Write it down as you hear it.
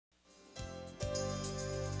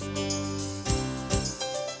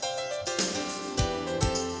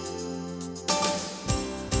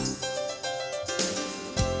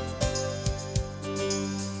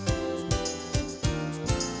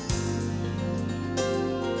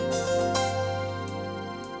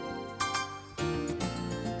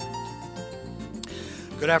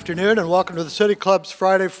Good afternoon and welcome to the City Club's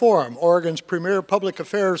Friday Forum, Oregon's premier public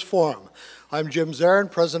affairs forum. I'm Jim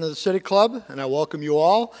Zarin, president of the City Club, and I welcome you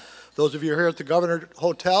all, those of you here at the Governor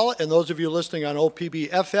Hotel and those of you listening on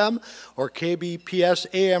OPB FM or KBPS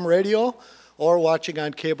AM radio or watching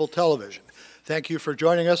on cable television. Thank you for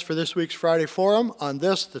joining us for this week's Friday Forum on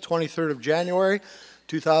this, the 23rd of January,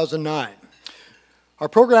 2009. Our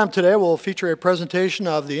program today will feature a presentation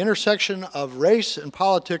of the intersection of race and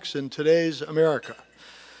politics in today's America.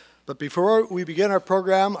 But before we begin our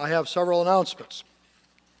program, I have several announcements.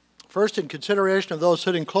 First, in consideration of those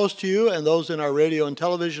sitting close to you and those in our radio and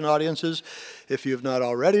television audiences, if you have not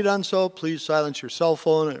already done so, please silence your cell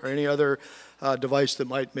phone or any other device that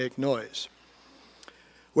might make noise.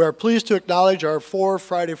 We are pleased to acknowledge our 4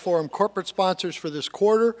 Friday Forum corporate sponsors for this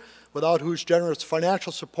quarter, without whose generous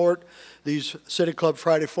financial support, these City Club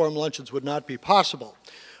Friday Forum luncheons would not be possible.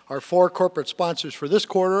 Our 4 corporate sponsors for this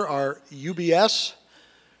quarter are UBS,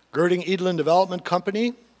 Girding Edelin Development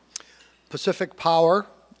Company, Pacific Power,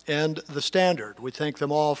 and The Standard. We thank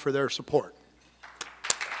them all for their support.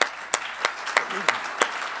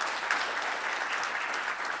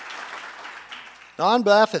 Now, on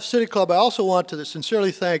behalf of City Club, I also want to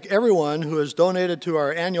sincerely thank everyone who has donated to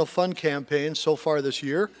our annual fund campaign so far this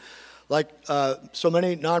year. Like so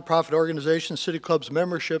many nonprofit organizations, City Club's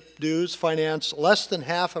membership dues finance less than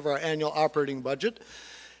half of our annual operating budget.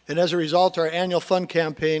 And as a result, our annual fund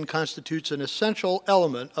campaign constitutes an essential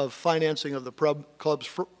element of financing of the club's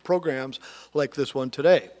programs like this one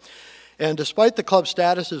today. And despite the club's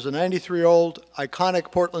status as a 93-year-old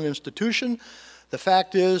iconic Portland institution, the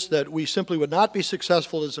fact is that we simply would not be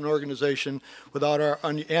successful as an organization without our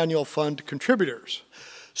annual fund contributors.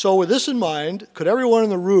 So with this in mind, could everyone in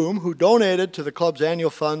the room who donated to the club's annual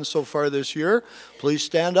fund so far this year, please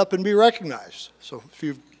stand up and be recognized. So if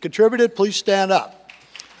you've contributed, please stand up.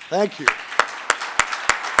 Thank you.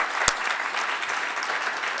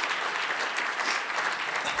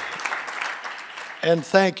 And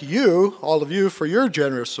thank you, all of you, for your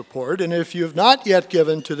generous support. And if you have not yet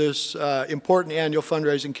given to this important annual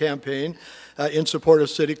fundraising campaign in support of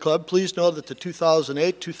City Club, please know that the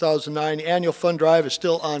 2008-2009 annual fund drive is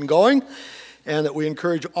still ongoing, and that we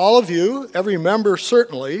encourage all of you, every member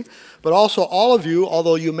certainly, but also all of you,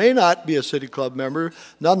 although you may not be a City Club member,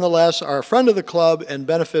 nonetheless are a friend of the club and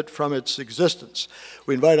benefit from its existence.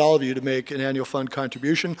 We invite all of you to make an annual fund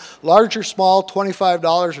contribution. Large or small, $25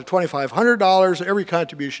 or $2,500, every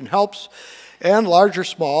contribution helps. And large or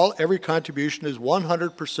small, every contribution is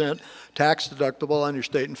 100% tax deductible on your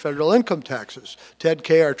state and federal income taxes. Ted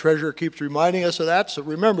Kay, our treasurer, keeps reminding us of that, so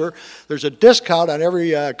remember, there's a discount on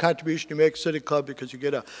every contribution you make to City Club because you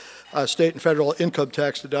get a state and federal income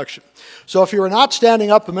tax deduction. So if you were not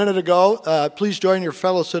standing up a minute ago, please join your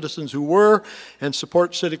fellow citizens who were and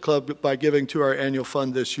support City Club by giving to our annual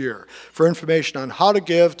fund this year. For information on how to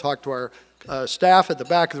give, talk to our staff at the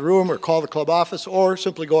back of the room or call the club office or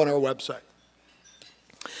simply go on our website.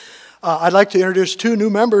 I'd like to introduce 2 new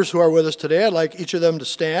members who are with us today. I'd like each of them to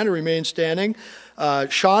stand and remain standing.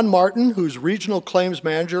 Sean Martin, who's Regional Claims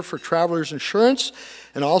Manager for Travelers Insurance,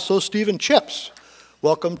 and also Stephen Chips.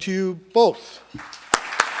 Welcome to you both.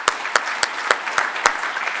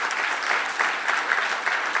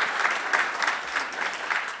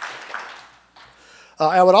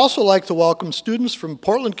 I would also like to welcome students from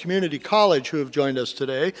Portland Community College who have joined us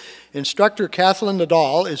today. Instructor Kathleen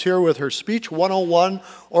Nadal is here with her Speech 101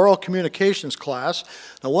 Oral Communications class.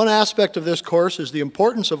 Now, one aspect of this course is the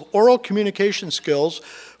importance of oral communication skills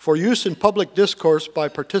for use in public discourse by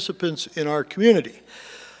participants in our community.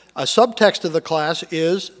 A subtext of the class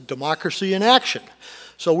is democracy in action.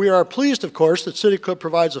 So we are pleased, of course, that City Club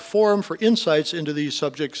provides a forum for insights into these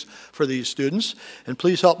subjects for these students. And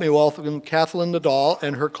please help me welcome Kathleen Nadal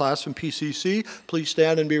and her class from PCC. Please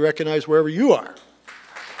stand and be recognized wherever you are.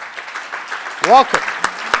 Welcome.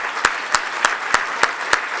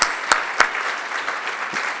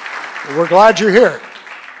 We're glad you're here.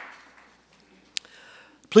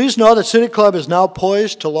 Please know that City Club is now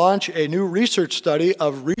poised to launch a new research study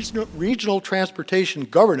of regional transportation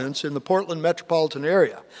governance in the Portland metropolitan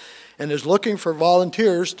area and is looking for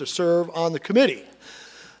volunteers to serve on the committee.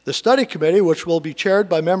 The study committee, which will be chaired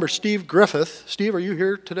by member Steve Griffith, Steve, are you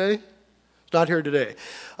here today? Not here today,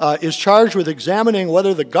 is charged with examining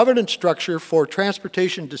whether the governance structure for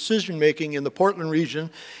transportation decision-making in the Portland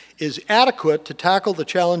region is adequate to tackle the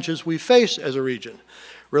challenges we face as a region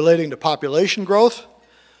relating to population growth,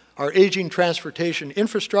 our aging transportation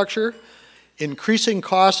infrastructure, increasing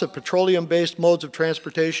costs of petroleum-based modes of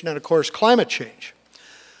transportation, and of course, climate change.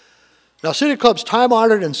 Now, City Club's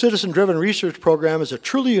time-honored and citizen-driven research program is a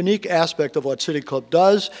truly unique aspect of what City Club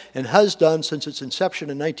does and has done since its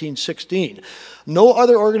inception in 1916. No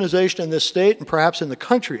other organization in this state, and perhaps in the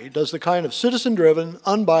country, does the kind of citizen-driven,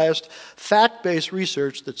 unbiased, fact-based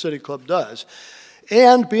research that City Club does.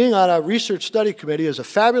 And being on a research study committee is a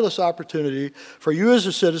fabulous opportunity for you as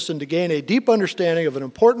a citizen to gain a deep understanding of an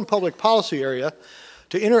important public policy area,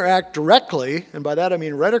 to interact directly, and by that I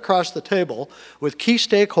mean right across the table, with key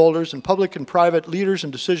stakeholders and public and private leaders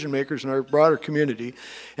and decision makers in our broader community,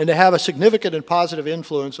 and to have a significant and positive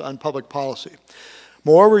influence on public policy.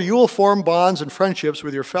 Moreover, you will form bonds and friendships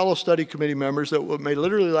with your fellow study committee members that may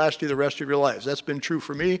literally last you the rest of your lives. That's been true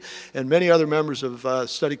for me and many other members of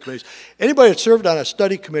study committees. Anybody that served on a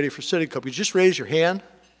study committee for City Club, you just raise your hand?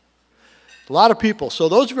 A lot of people. So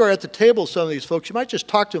those of you who are at the table, some of these folks, you might just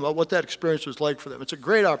talk to them about what that experience was like for them. It's a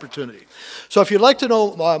great opportunity. So if you'd like to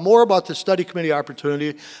know more about the study committee opportunity,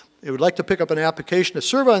 if you would like to pick up an application to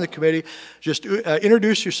serve on the committee, just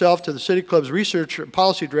introduce yourself to the City Club's Research and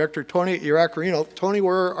Policy Director, Tony Iaccarino. Tony,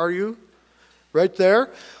 where are you? Right there.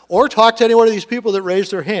 Or talk to any one of these people that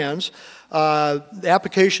raised their hands. The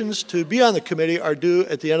applications to be on the committee are due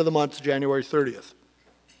at the end of the month, January 30th.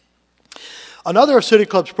 Another of City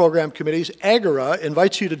Club's program committees, Agora,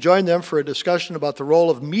 invites you to join them for a discussion about the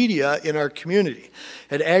role of media in our community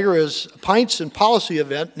at Agora's Pints and Policy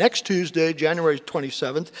event next Tuesday, January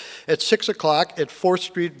 27th at 6 o'clock at 4th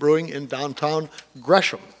Street Brewing in downtown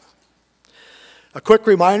Gresham. A quick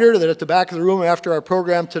reminder that at the back of the room after our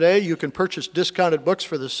program today, you can purchase discounted books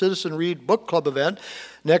for the Citizen Read Book Club event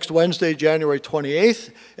next Wednesday, January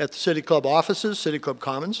 28th at the City Club offices, City Club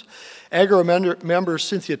Commons. Agora member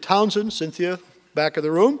Cynthia Townsend, Cynthia, back of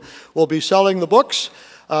the room, will be selling the books.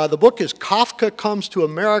 The book is Kafka Comes to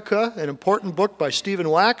America, an important book by Stephen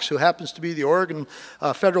Wax, who happens to be the Oregon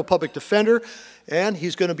Federal Public Defender, and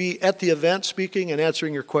he's going to be at the event speaking and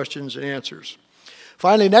answering your questions and answers.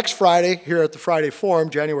 Finally, next Friday, here at the Friday Forum,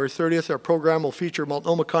 January 30th, our program will feature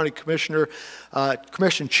Multnomah County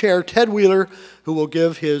Commission Chair Ted Wheeler, who will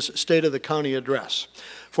give his State of the County address.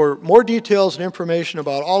 For more details and information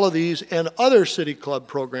about all of these and other City Club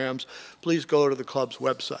programs, please go to the club's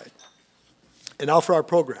website. And now for our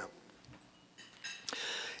program.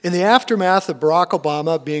 In the aftermath of Barack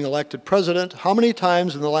Obama being elected president, how many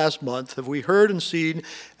times in the last month have we heard and seen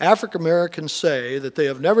African Americans say that they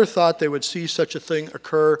have never thought they would see such a thing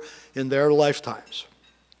occur in their lifetimes?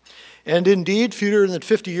 And indeed, fewer than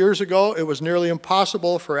 50 years ago, it was nearly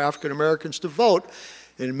impossible for African Americans to vote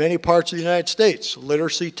in many parts of the United States.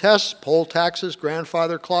 Literacy tests, poll taxes,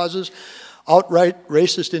 grandfather clauses, outright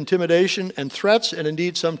racist intimidation and threats, and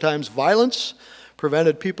indeed sometimes violence,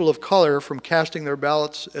 prevented people of color from casting their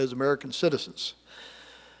ballots as American citizens.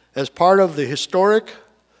 As part of the historic,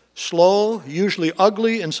 slow, usually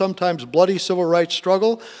ugly, and sometimes bloody civil rights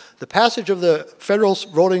struggle, the passage of the Federal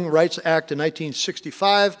Voting Rights Act in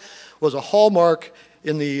 1965 was a hallmark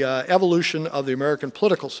in the evolution of the American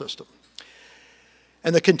political system.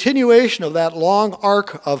 And the continuation of that long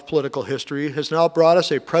arc of political history has now brought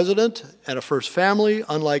us a president and a first family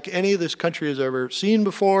unlike any this country has ever seen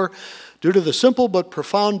before, due to the simple but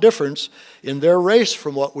profound difference in their race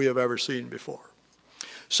from what we have ever seen before.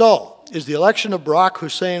 So, is the election of Barack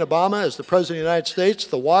Hussein Obama as the President of the United States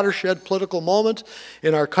the watershed political moment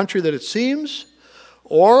in our country that it seems?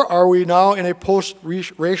 Or are we now in a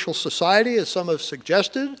post-racial society, as some have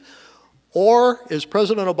suggested? Or is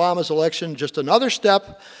President Obama's election just another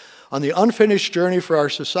step on the unfinished journey for our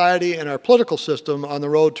society and our political system on the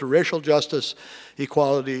road to racial justice,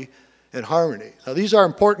 equality, and harmony? Now, these are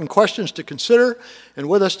important questions to consider, and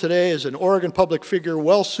with us today is an Oregon public figure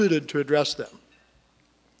well suited to address them.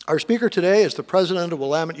 Our speaker today is the president of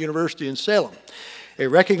Willamette University in Salem, a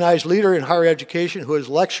recognized leader in higher education who has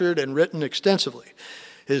lectured and written extensively.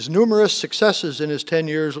 His numerous successes in his 10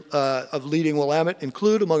 years of leading Willamette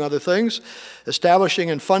include, among other things, establishing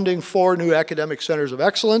and funding 4 new academic centers of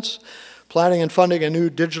excellence, planning and funding a new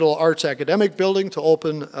digital arts academic building to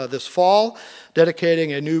open this fall,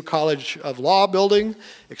 dedicating a new College of Law building,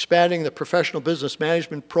 expanding the professional business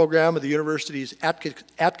management program of the university's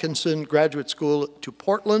Atkinson Graduate School to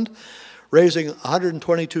Portland, raising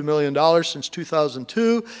 $122 million since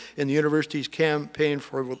 2002 in the university's campaign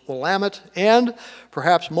for Willamette, and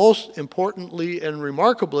perhaps most importantly and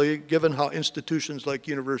remarkably, given how institutions like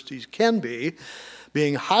universities can be,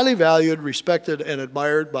 being highly valued, respected, and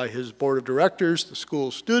admired by his board of directors, the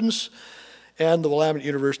school's students, and the Willamette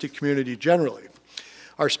University community generally.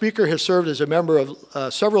 Our speaker has served as a member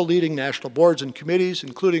of several leading national boards and committees,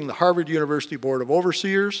 including the Harvard University Board of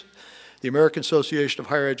Overseers, the American Association of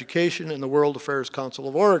Higher Education, and the World Affairs Council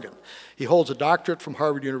of Oregon. He holds a doctorate from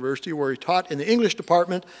Harvard University, where he taught in the English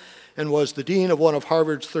department and was the dean of one of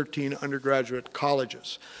Harvard's 13 undergraduate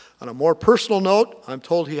colleges. On a more personal note, I'm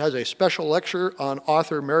told he has a special lecture on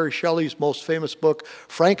author Mary Shelley's most famous book,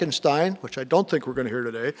 Frankenstein, which I don't think we're going to hear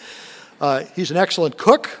today. He's an excellent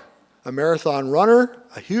cook, a marathon runner,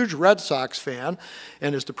 a huge Red Sox fan,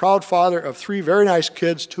 and is the proud father of 3 very nice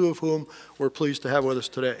kids, 2 of whom we're pleased to have with us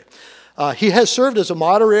today. He has served as a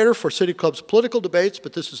moderator for City Club's political debates,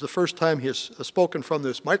 but this is the first time he has spoken from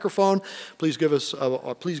this microphone. Please give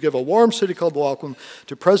a warm City Club welcome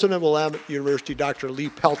to President of Willamette University, Dr. Lee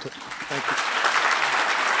Pelton. Thank you.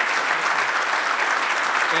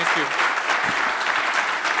 Thank you.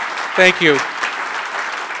 Thank you.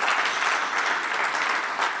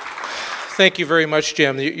 Thank you very much,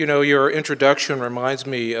 Jim. You know, your introduction reminds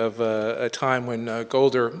me of a time when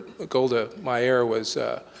Golda Meir was,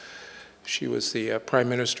 she was the Prime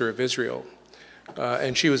Minister of Israel,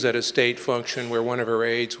 and she was at a state function where one of her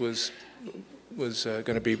aides was going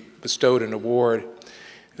to be bestowed an award,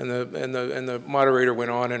 and the moderator went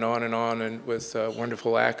on and on and on, and with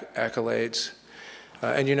wonderful accolades.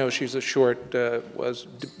 And you know, she's a short,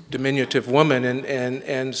 diminutive woman,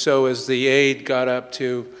 and so as the aide got up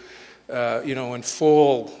to, you know, in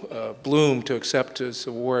full bloom to accept his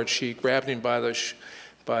award, she grabbed him by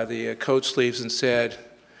the coat sleeves and said,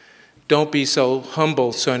 "Don't be so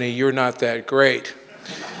humble, Sonny, you're not that great."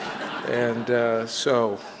 And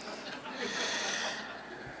so,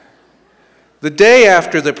 the day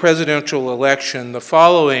after the presidential election, the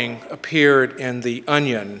following appeared in The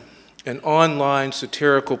Onion, an online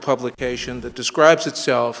satirical publication that describes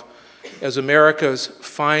itself as America's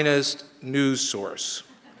finest news source.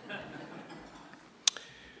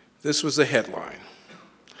 This was the headline: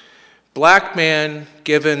 "Black man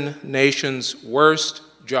given nation's worst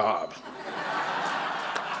job."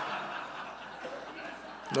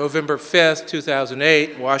 November 5th,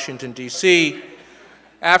 2008, Washington, D.C.,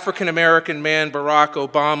 African-American man Barack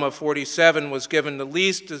Obama, 47, was given the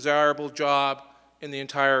least desirable job in the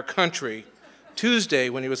entire country Tuesday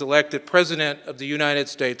when he was elected President of the United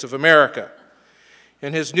States of America.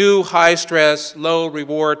 In his new high-stress,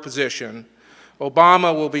 low-reward position,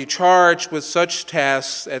 Obama will be charged with such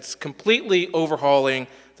tasks as completely overhauling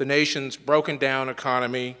the nation's broken-down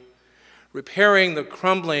economy, repairing the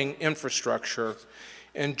crumbling infrastructure,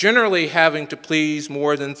 and generally having to please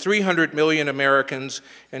more than 300 million Americans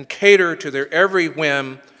and cater to their every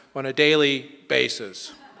whim on a daily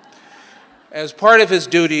basis. As part of his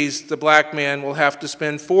duties, the black man will have to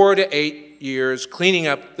spend 4 to 8 years cleaning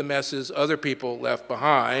up the messes other people left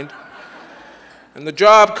behind. And the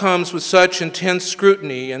job comes with such intense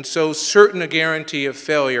scrutiny and so certain a guarantee of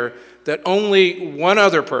failure that only one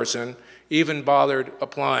other person even bothered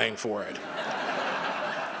applying for it.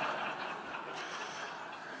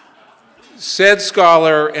 Said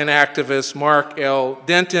scholar and activist Mark L.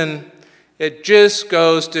 Denton, "It just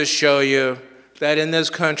goes to show you that in this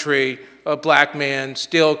country, a black man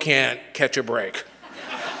still can't catch a break."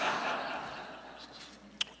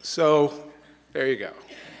 So, there you go.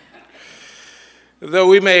 Though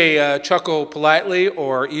we may chuckle politely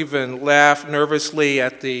or even laugh nervously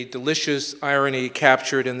at the delicious irony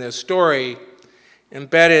captured in this story,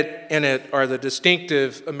 embedded in it are the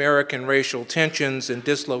distinctive American racial tensions and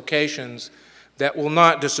dislocations that will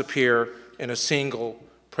not disappear in a single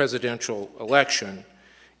presidential election,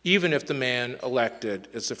 even if the man elected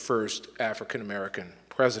is the first African-American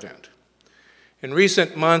president. In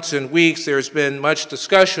recent months and weeks, there's been much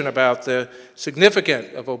discussion about the significance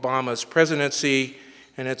of Obama's presidency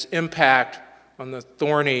and its impact on the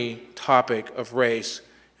thorny topic of race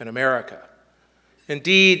in America.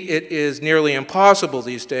 Indeed, it is nearly impossible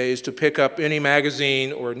these days to pick up any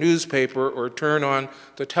magazine or newspaper or turn on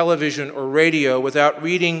the television or radio without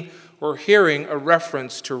reading or hearing a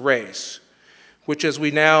reference to race, which, as we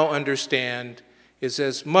now understand, is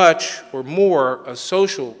as much or more a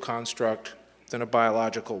social construct than a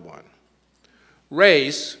biological one.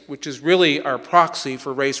 Race, which is really our proxy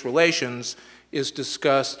for race relations, is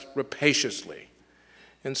discussed rapaciously.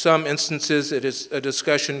 In some instances, it is a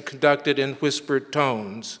discussion conducted in whispered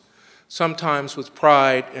tones, sometimes with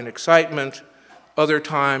pride and excitement, other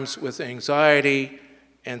times with anxiety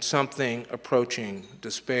and something approaching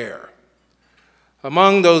despair.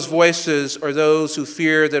 Among those voices are those who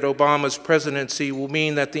fear that Obama's presidency will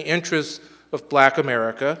mean that the interests of Black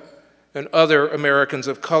America and other Americans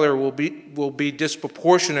of color will be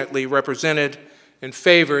disproportionately represented and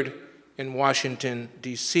favored in Washington,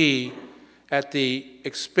 D.C., at the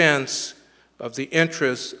expense of the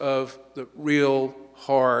interests of the real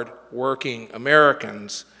hard-working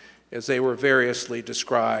Americans as they were variously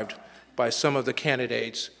described by some of the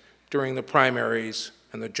candidates during the primaries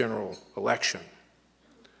and the general election.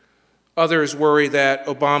 Others worry that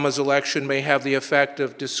Obama's election may have the effect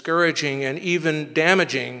of discouraging and even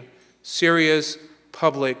damaging serious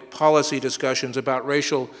public policy discussions about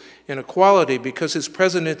racial inequality because his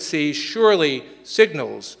presidency surely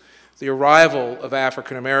signals the arrival of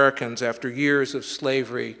African Americans after years of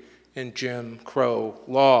slavery and Jim Crow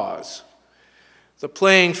laws. The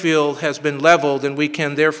playing field has been leveled, and we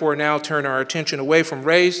can therefore now turn our attention away from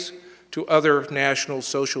race to other national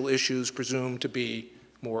social issues presumed to be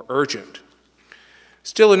more urgent.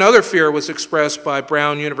 Still another fear was expressed by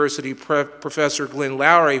Brown University Professor Glenn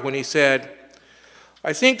Lowry when he said,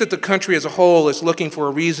 "I think that the country as a whole is looking for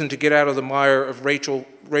a reason to get out of the mire of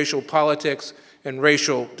racial politics and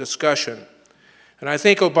racial discussion. And I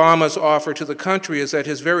think Obama's offer to the country is that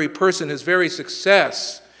his very person, his very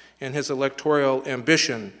success in his electoral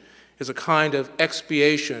ambition is a kind of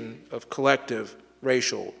expiation of collective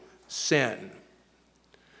racial sin."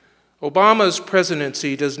 Obama's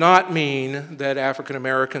presidency does not mean that African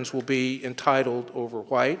Americans will be entitled over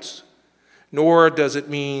whites, nor does it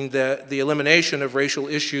mean that the elimination of racial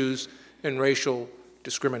issues and racial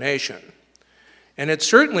discrimination. And it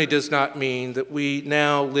certainly does not mean that we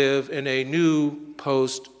now live in a new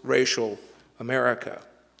post-racial America.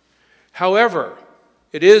 However,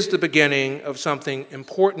 it is the beginning of something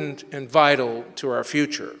important and vital to our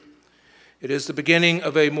future. It is the beginning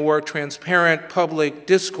of a more transparent public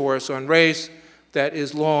discourse on race that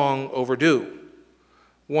is long overdue,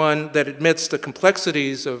 one that admits the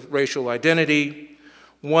complexities of racial identity,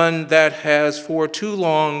 one that has for too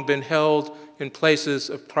long been held in places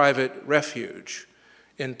of private refuge,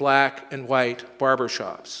 in black and white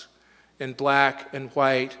barbershops, in black and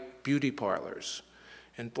white beauty parlors,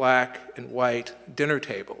 in black and white dinner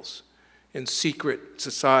tables, in secret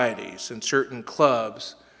societies, in certain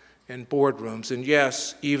clubs, in boardrooms, and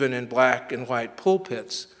yes, even in black and white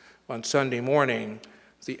pulpits on Sunday morning,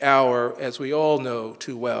 the hour, as we all know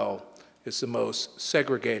too well, is the most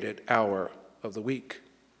segregated hour of the week.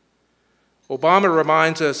 Obama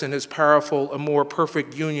reminds us in his powerful A More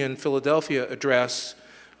Perfect Union Philadelphia address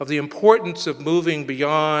of the importance of moving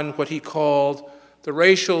beyond what he called the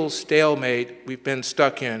racial stalemate we've been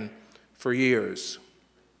stuck in for years.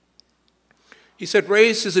 He said,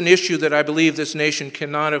 "Race is an issue that I believe this nation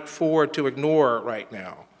cannot afford to ignore right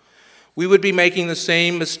now. We would be making the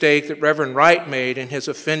same mistake that Reverend Wright made in his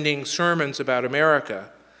offending sermons about America,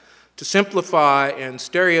 to simplify and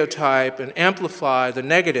stereotype and amplify the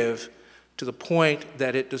negative to the point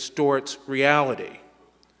that it distorts reality.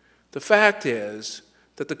 The fact is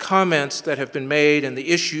that the comments that have been made and the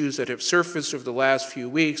issues that have surfaced over the last few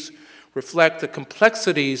weeks reflect the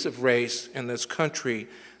complexities of race in this country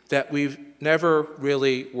that we've never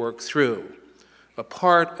really worked through, a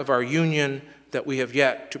part of our union that we have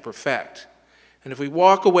yet to perfect. And if we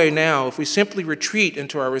walk away now, if we simply retreat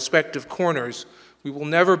into our respective corners, we will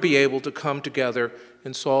never be able to come together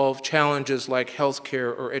and solve challenges like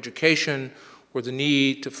healthcare or education or the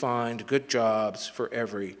need to find good jobs for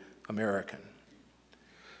every American."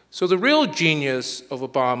 So the real genius of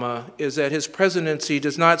Obama is that his presidency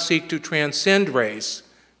does not seek to transcend race,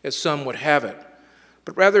 as some would have it,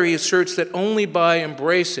 but rather he asserts that only by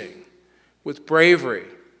embracing, with bravery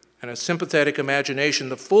and a sympathetic imagination,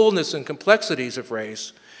 the fullness and complexities of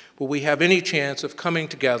race, will we have any chance of coming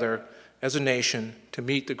together as a nation to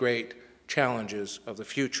meet the great challenges of the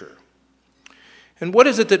future. And what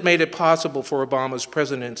is it that made it possible for Obama's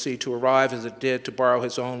presidency to arrive as it did, to borrow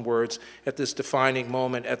his own words, at this defining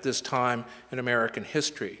moment, at this time in American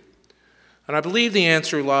history? And I believe the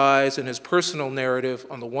answer lies in his personal narrative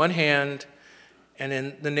on the one hand, and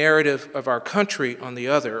in the narrative of our country on the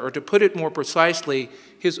other, or to put it more precisely,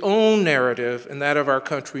 his own narrative and that of our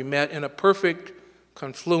country met in a perfect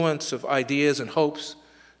confluence of ideas and hopes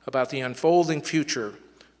about the unfolding future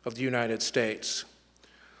of the United States.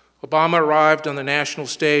 Obama arrived on the national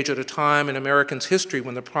stage at a time in Americans' history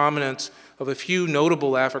when the prominence of a few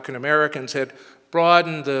notable African Americans had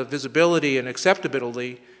broadened the visibility and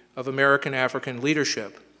acceptability of American African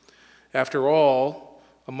leadership. After all,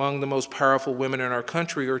 among the most powerful women in our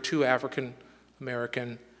country are two African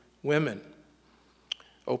American women,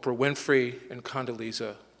 Oprah Winfrey and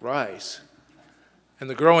Condoleezza Rice. And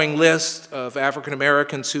the growing list of African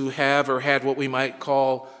Americans who have or had what we might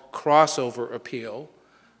call crossover appeal,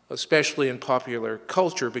 especially in popular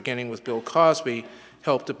culture, beginning with Bill Cosby,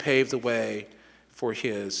 helped to pave the way for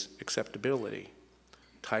his acceptability.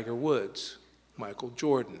 Tiger Woods, Michael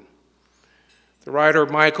Jordan. The writer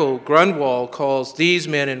Michael Grunwald calls these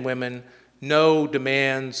men and women no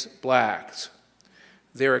demands blacks.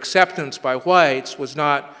 Their acceptance by whites was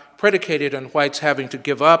not predicated on whites having to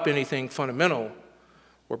give up anything fundamental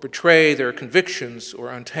or betray their convictions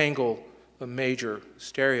or untangle a major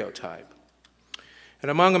stereotype. And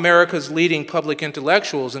among America's leading public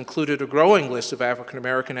intellectuals included a growing list of African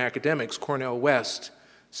American academics: Cornel West,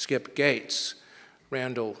 Skip Gates,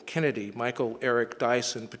 Randall Kennedy, Michael Eric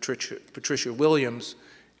Dyson, Patricia Williams,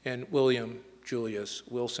 and William Julius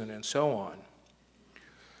Wilson, and so on.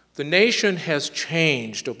 The nation has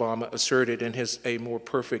changed, Obama asserted in his A More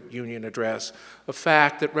Perfect Union address, a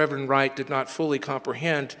fact that Reverend Wright did not fully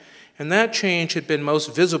comprehend, and that change had been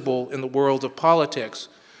most visible in the world of politics,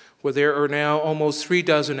 where there are now almost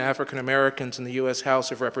 36 African Americans in the U.S.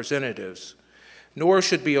 House of Representatives. Nor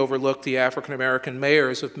should be overlooked the African American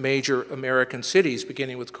mayors of major American cities,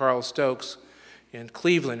 beginning with Carl Stokes in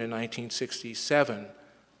Cleveland in 1967,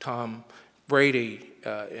 Tom Brady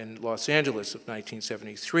in Los Angeles of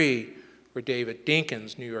 1973, or David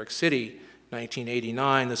Dinkins, New York City,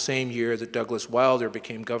 1989, the same year that Douglas Wilder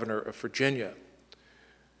became governor of Virginia.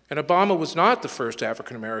 And Obama was not the first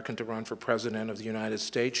African American to run for president of the United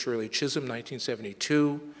States. Shirley Chisholm,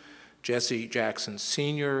 1972, Jesse Jackson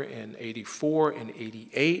Sr. in 84 and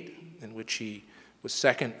 88, in which he was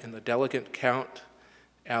second in the delegate count,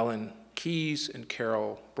 Alan Keyes and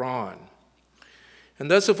Carol Braun. And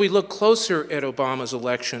thus, if we look closer at Obama's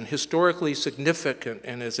election, historically significant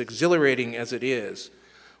and as exhilarating as it is,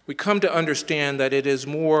 we come to understand that it is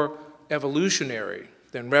more evolutionary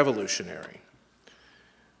than revolutionary.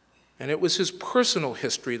 And it was his personal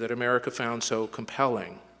history that America found so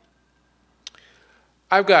compelling.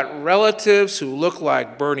 I've got relatives who look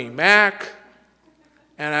like Bernie Mac,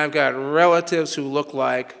 and I've got relatives who look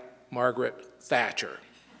like Margaret Thatcher,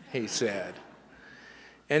 he said.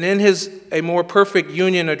 And in his A More Perfect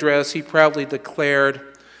Union address, he proudly declared,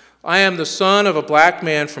 "I am the son of a black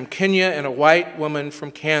man from Kenya and a white woman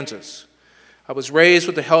from Kansas. I was raised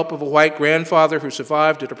with the help of a white grandfather who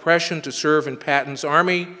survived a depression to serve in Patton's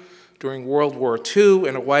army during World War II,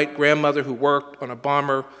 and a white grandmother who worked on a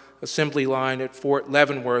bomber assembly line at Fort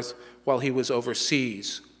Leavenworth while he was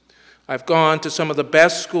overseas. I've gone to some of the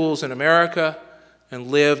best schools in America and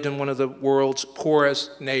lived in one of the world's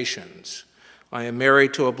poorest nations. I am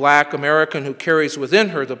married to a black American who carries within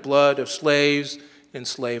her the blood of slaves and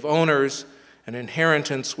slave owners, an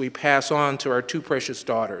inheritance we pass on to our two precious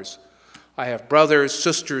daughters. I have brothers,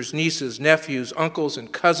 sisters, nieces, nephews, uncles,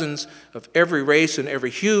 and cousins of every race and every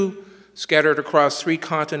hue, scattered across 3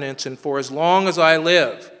 continents, and for as long as I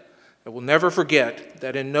live, I will never forget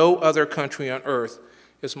that in no other country on earth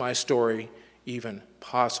is my story even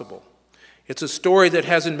possible. It's a story that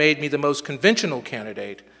hasn't made me the most conventional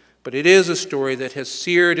candidate, but it is a story that has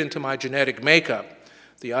seared into my genetic makeup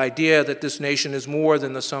the idea that this nation is more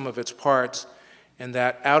than the sum of its parts, and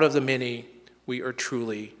that out of the many, we are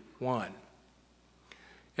truly one."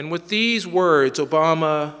 And with these words,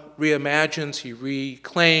 Obama reimagines, he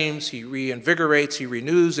reclaims, he reinvigorates, he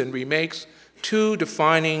renews, and remakes 2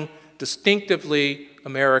 defining, distinctively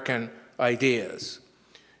American ideas: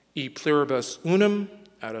 e pluribus unum,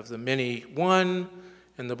 out of the many one,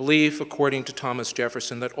 and the belief, according to Thomas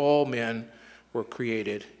Jefferson, that all men were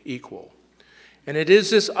created equal. And it is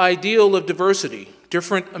this ideal of diversity,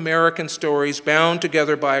 different American stories bound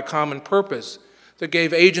together by a common purpose, that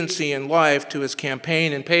gave agency and life to his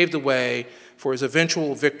campaign and paved the way for his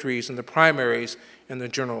eventual victories in the primaries and the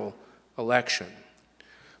general election.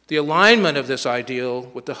 The alignment of this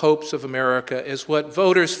ideal with the hopes of America is what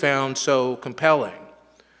voters found so compelling.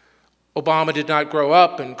 Obama did not grow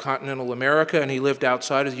up in continental America, and he lived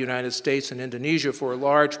outside of the United States and Indonesia for a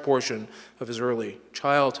large portion of his early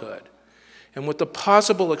childhood. And with the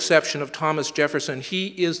possible exception of Thomas Jefferson, he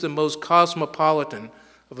is the most cosmopolitan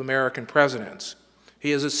of American presidents.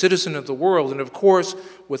 He is a citizen of the world, and of course,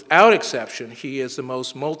 without exception, he is the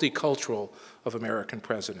most multicultural of American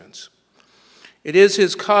presidents. It is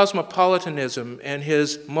his cosmopolitanism and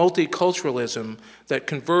his multiculturalism that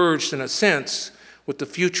converged, in a sense, with the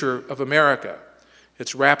future of America,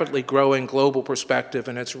 its rapidly growing global perspective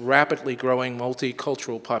and its rapidly growing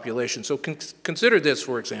multicultural population. So consider this,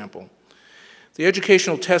 for example. The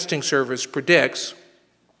Educational Testing Service predicts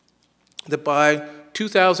that by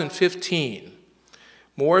 2015,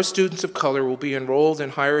 more students of color will be enrolled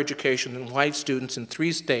in higher education than white students in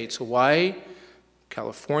 3 states: Hawaii,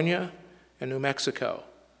 California, and New Mexico,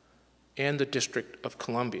 and the District of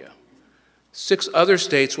Columbia. 6 other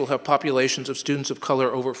states will have populations of students of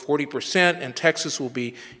color over 40%, and Texas will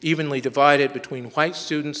be evenly divided between white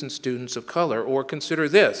students and students of color. Or consider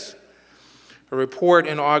this. A report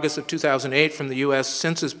in August of 2008 from the U.S.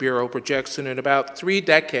 Census Bureau projects that in about 3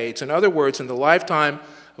 decades, in other words, in the lifetime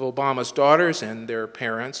of of Obama's daughters and their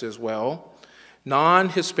parents as well,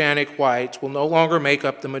 non-Hispanic whites will no longer make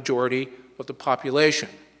up the majority of the population.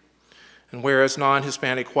 And whereas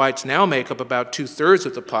non-Hispanic whites now make up about 2/3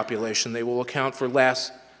 of the population, they will account for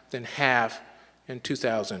less than half in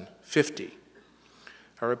 2050.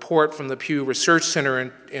 A report from the Pew Research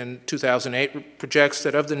Center in 2008 projects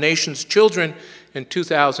that of the nation's children in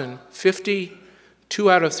 2050, 2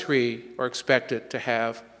 out of 3 are expected to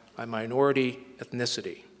have a minority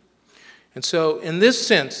ethnicity. And so in this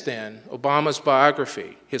sense, then, Obama's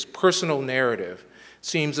biography, his personal narrative,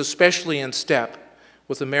 seems especially in step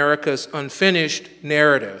with America's unfinished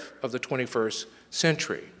narrative of the 21st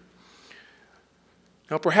century.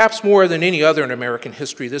 Now, perhaps more than any other in American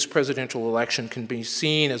history, this presidential election can be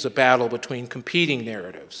seen as a battle between competing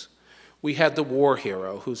narratives. We had the war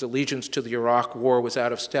hero, whose allegiance to the Iraq War was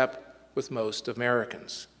out of step with most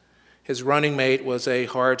Americans. His running mate was a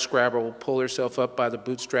hard-scrabble,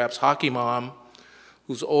 pull-herself-up-by-the-bootstraps hockey mom,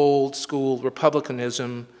 whose old-school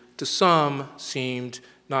republicanism, to some, seemed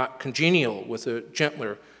not congenial with a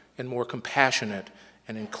gentler and more compassionate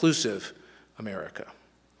and inclusive America.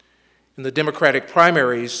 In the Democratic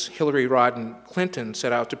primaries, Hillary Rodham Clinton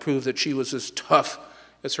set out to prove that she was as tough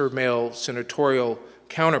as her male senatorial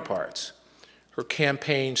counterparts. Her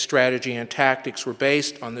campaign strategy and tactics were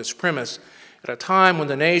based on this premise at a time when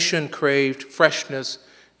the nation craved freshness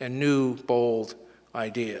and new, bold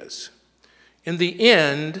ideas. In the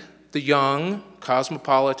end, the young,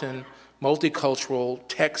 cosmopolitan, multicultural,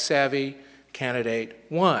 tech-savvy candidate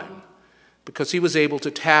won because he was able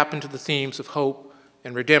to tap into the themes of hope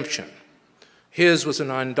and redemption. His was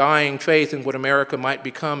an undying faith in what America might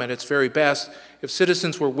become at its very best if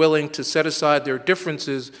citizens were willing to set aside their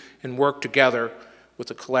differences and work together with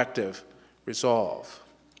a collective resolve.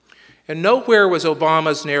 And nowhere was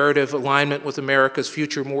Obama's narrative alignment with America's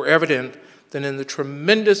future more evident than in the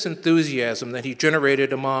tremendous enthusiasm that he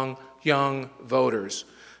generated among young voters,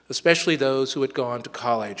 especially those who had gone to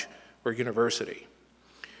college or university.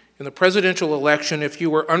 In the presidential election, if you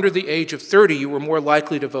were under the age of 30, you were more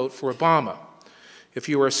likely to vote for Obama. If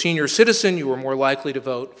you were a senior citizen, you were more likely to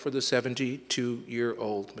vote for the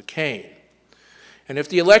 72-year-old McCain. And if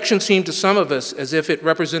the election seemed to some of us as if it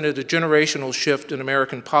represented a generational shift in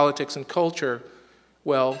American politics and culture,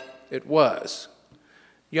 well, it was.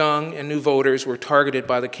 Young and new voters were targeted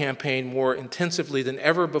by the campaign more intensively than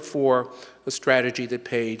ever before, a strategy that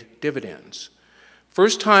paid dividends.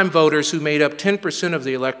 First-time voters who made up 10% of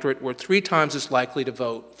the electorate were 3 times as likely to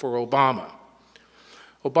vote for Obama.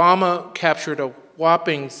 Obama captured a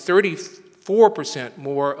whopping 34%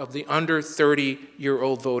 more of the under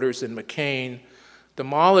 30-year-old voters than McCain,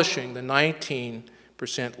 demolishing the 19%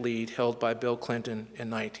 lead held by Bill Clinton in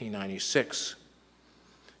 1996.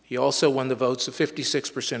 He also won the votes of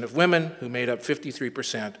 56% of women, who made up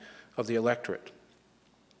 53% of the electorate.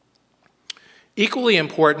 Equally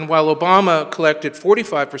important, while Obama collected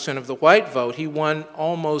 45% of the white vote, he won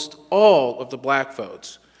almost all of the black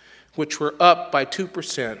votes, which were up by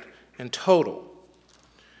 2% in total.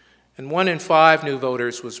 And 1 in 5 new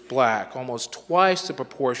voters was black, almost twice the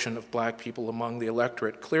proportion of black people among the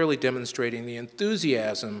electorate, clearly demonstrating the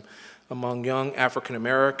enthusiasm among young African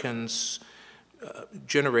Americans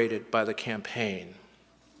generated by the campaign.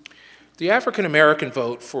 The African American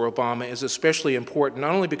vote for Obama is especially important,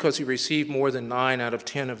 not only because he received more than 9 out of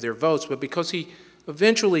 10 of their votes, but because he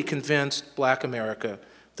eventually convinced black America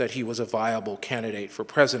that he was a viable candidate for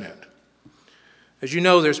president. As you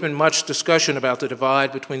know, there's been much discussion about the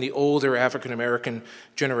divide between the older African American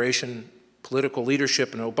generation political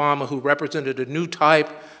leadership and Obama, who represented a new type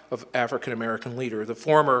of African American leader, the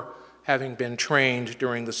former having been trained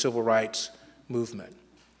during the civil rights movement.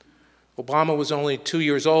 Obama was only 2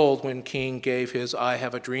 years old when King gave his "I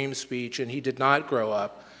Have a Dream" speech, and he did not grow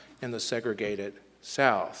up in the segregated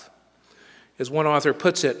South. As one author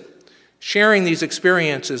puts it, sharing these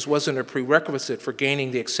experiences wasn't a prerequisite for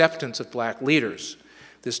gaining the acceptance of black leaders.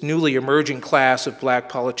 This newly emerging class of black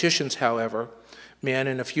politicians, however, men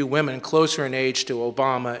and a few women closer in age to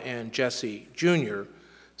Obama and Jesse Jr.,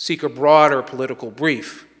 seek a broader political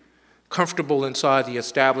brief. Comfortable inside the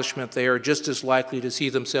establishment, they are just as likely to see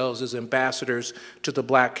themselves as ambassadors to the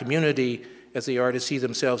black community as they are to see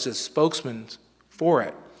themselves as spokesmen for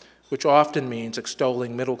it, which often means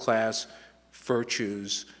extolling middle-class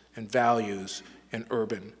virtues and values in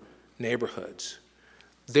urban neighborhoods.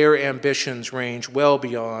 Their ambitions range well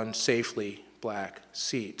beyond safely black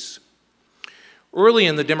seats. Early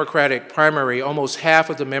in the Democratic primary, almost half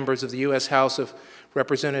of the members of the U.S. House of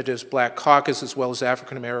Representatives Black Caucus, as well as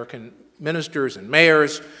African American ministers and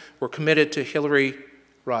mayors, were committed to Hillary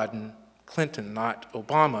Rodham Clinton, not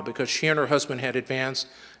Obama, because she and her husband had advanced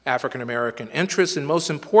African-American interests, and most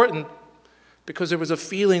important, because there was a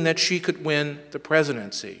feeling that she could win the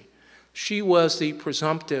presidency. She was the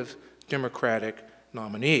presumptive Democratic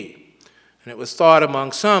nominee. And it was thought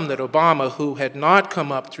among some that Obama, who had not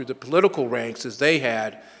come up through the political ranks as they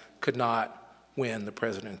had, could not win the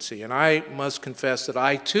presidency. And I must confess that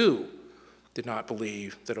I, too, did not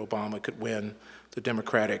believe that Obama could win the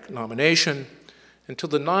Democratic nomination until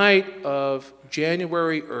the night of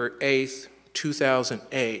January 8th,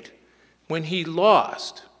 2008, when he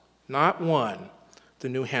lost, not won, the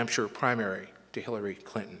New Hampshire primary to Hillary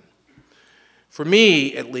Clinton. For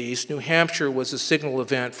me, at least, New Hampshire was a signal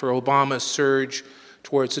event for Obama's surge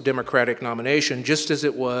towards the Democratic nomination, just as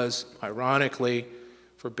it was, ironically,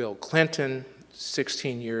 for Bill Clinton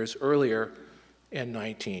 16 years earlier in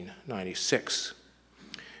 1996.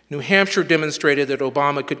 New Hampshire demonstrated that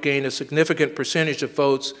Obama could gain a significant percentage of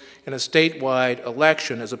votes in a statewide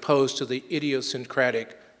election as opposed to the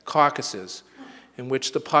idiosyncratic caucuses in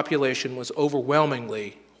which the population was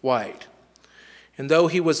overwhelmingly white. And though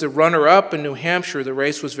he was the runner-up in New Hampshire, the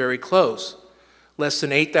race was very close. Less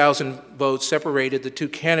than 8,000 votes separated the two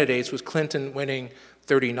candidates, with Clinton winning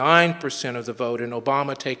 39% of the vote and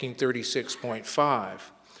Obama taking 36.5%.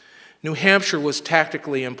 New Hampshire was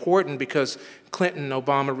tactically important because Clinton and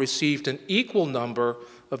Obama received an equal number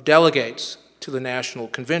of delegates to the National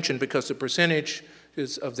Convention because the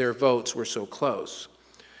percentages of their votes were so close.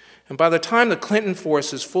 And by the time the Clinton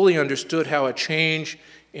forces fully understood how a change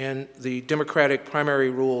in the Democratic primary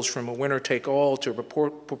rules from a winner-take-all to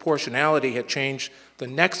proportionality had changed the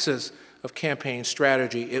nexus of campaign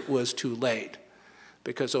strategy, it was too late,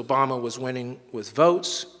 because Obama was winning with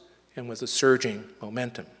votes and with a surging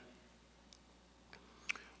momentum.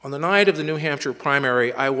 On the night of the New Hampshire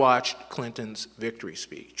primary, I watched Clinton's victory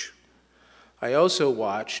speech. I also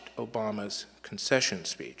watched Obama's concession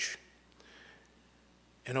speech.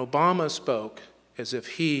 And Obama spoke as if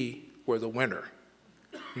he were the winner,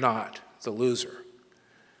 not the loser.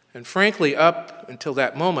 And frankly, up until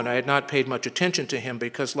that moment, I had not paid much attention to him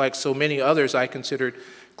because, like so many others, I considered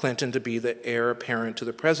Clinton to be the heir apparent to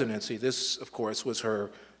the presidency. This, of course, was her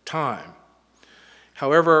time.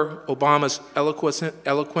 However, Obama's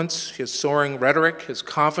eloquence, his soaring rhetoric, his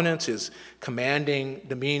confidence, his commanding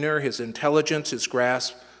demeanor, his intelligence, his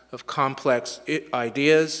grasp of complex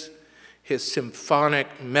ideas, his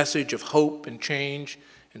symphonic message of hope and change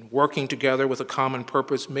and working together with a common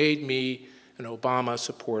purpose made me an Obama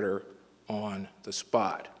supporter on the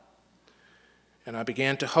spot. And I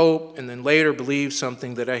began to hope and then later believe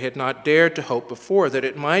something that I had not dared to hope before, that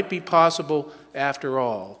it might be possible, after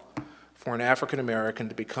all, for an African American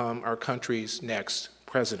to become our country's next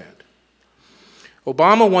president.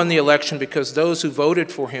 Obama won the election because those who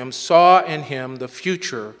voted for him saw in him the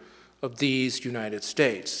future of these United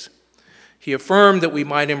States. He affirmed that we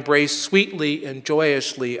might embrace sweetly and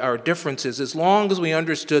joyously our differences as long as we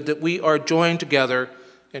understood that we are joined together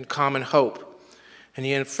in common hope. And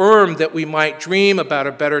he affirmed that we might dream about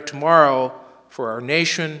a better tomorrow for our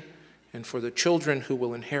nation and for the children who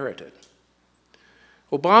will inherit it.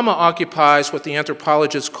 Obama occupies what the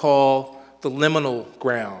anthropologists call the liminal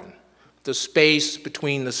ground, the space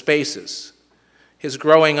between the spaces. His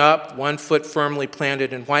growing up, one foot firmly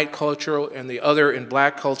planted in white culture and the other in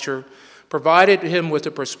black culture, provided him with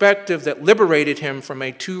a perspective that liberated him from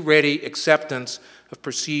a too ready acceptance of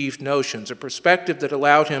perceived notions, a perspective that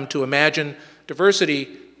allowed him to imagine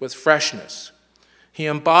diversity with freshness. He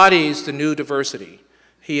embodies the new diversity.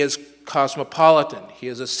 He is cosmopolitan. He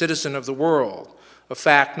is a citizen of the world, a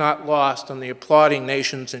fact not lost on the applauding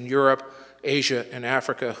nations in Europe, Asia, and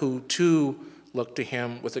Africa, who too looked to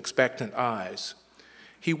him with expectant eyes.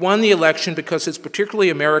 He won the election because his particularly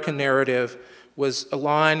American narrative was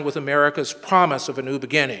aligned with America's promise of a new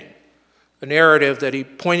beginning, a narrative that he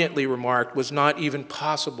poignantly remarked was not even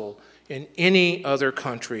possible in any other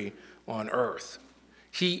country on earth.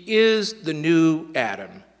 He is the new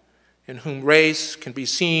Adam, in whom race can be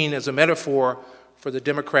seen as a metaphor for the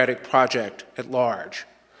democratic project at large,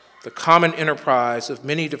 the common enterprise of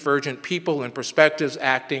many divergent people and perspectives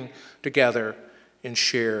acting together in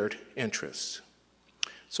shared interests.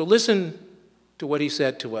 So listen to what he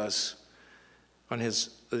said to us on his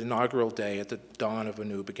inaugural day at the dawn of a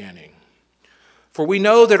new beginning. For we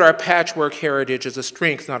know that our patchwork heritage is a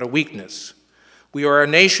strength, not a weakness. We are a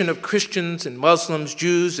nation of Christians and Muslims,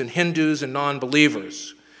 Jews and Hindus and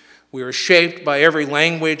non-believers. We are shaped by every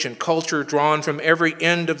language and culture drawn from every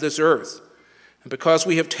end of this earth. And because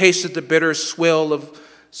we have tasted the bitter swill of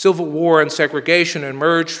civil war and segregation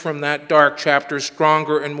emerged from that dark chapter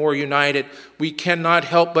stronger and more united, we cannot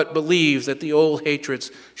help but believe that the old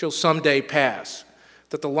hatreds shall someday pass,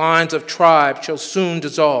 that the lines of tribe shall soon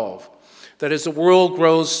dissolve, that as the world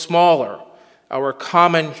grows smaller, our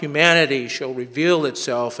common humanity shall reveal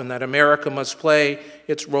itself, and that America must play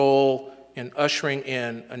its role in ushering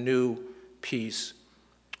in a new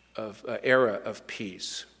era of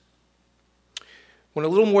peace. When a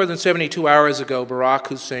little more than 72 hours ago, Barack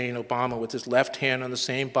Hussein Obama, with his left hand on the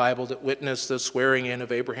same Bible that witnessed the swearing in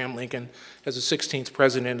of Abraham Lincoln as the 16th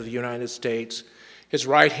President of the United States, his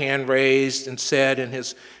right hand raised and said in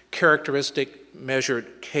his characteristic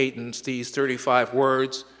measured cadence these 35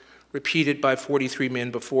 words, repeated by 43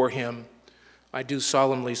 men before him, "I do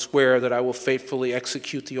solemnly swear that I will faithfully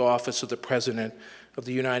execute the office of the President of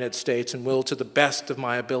the United States and will, to the best of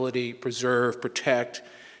my ability, preserve, protect,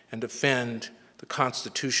 and defend the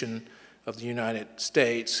Constitution of the United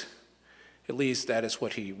States." At least that is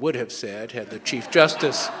what he would have said had the Chief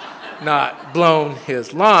Justice not blown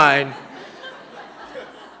his line.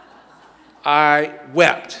 I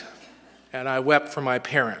wept, and I wept for my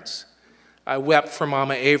parents. I wept for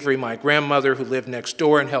Mama Avery, my grandmother, who lived next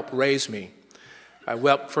door and helped raise me. I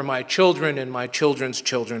wept for my children and my children's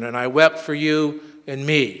children, and I wept for you and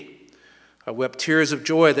me. I wept tears of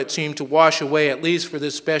joy that seemed to wash away, at least for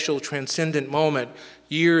this special transcendent moment,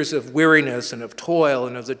 years of weariness and of toil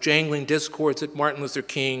and of the jangling discords that Martin Luther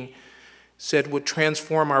King said would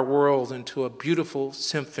transform our world into a beautiful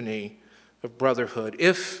symphony of brotherhood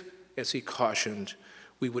if, as he cautioned,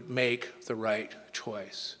 we would make the right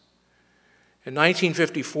choice. In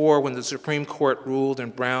 1954, when the Supreme Court ruled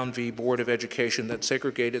in Brown v. Board of Education that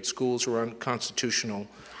segregated schools were unconstitutional,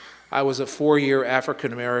 I was a 4-year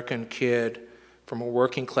African-American kid from a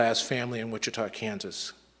working-class family in Wichita,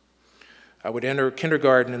 Kansas. I would enter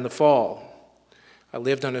kindergarten in the fall. I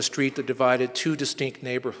lived on a street that divided two distinct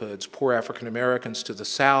neighborhoods, poor African-Americans to the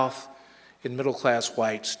south and middle-class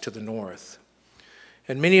whites to the north.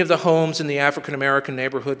 And many of the homes in the African-American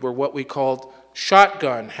neighborhood were what we called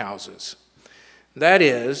shotgun houses. That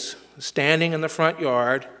is, standing in the front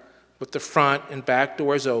yard with the front and back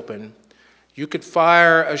doors open, you could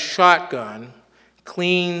fire a shotgun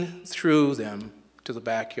clean through them to the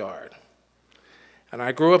backyard. And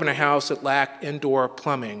I grew up in a house that lacked indoor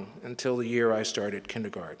plumbing until the year I started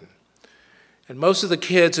kindergarten. And most of the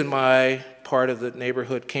kids in my part of the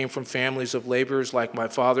neighborhood came from families of laborers like my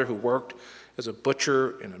father, who worked as a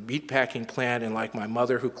butcher in a meatpacking plant, and like my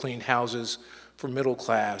mother, who cleaned houses for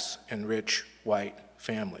middle-class and rich white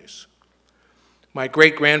families. My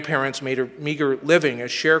great-grandparents made a meager living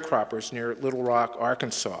as sharecroppers near Little Rock,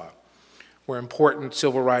 Arkansas, where important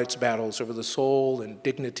civil rights battles over the soul and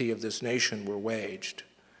dignity of this nation were waged.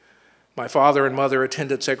 My father and mother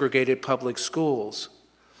attended segregated public schools.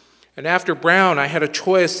 And after Brown, I had a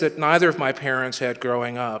choice that neither of my parents had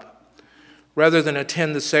growing up. Rather than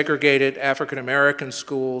attend the segregated African-American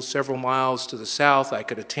schools several miles to the south, I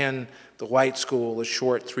could attend the white school a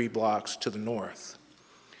short 3 blocks to the north.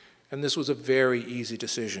 And this was a very easy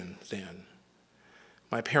decision then.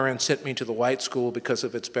 My parents sent me to the white school because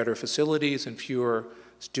of its better facilities and fewer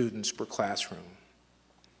students per classroom.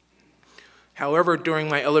 However, during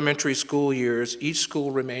my elementary school years, each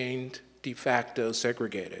school remained de facto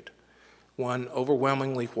segregated, one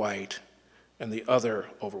overwhelmingly white and the other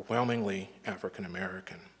overwhelmingly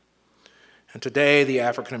African-American. And today, the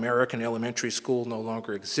African-American elementary school no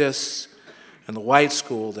longer exists, and the white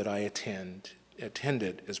school that I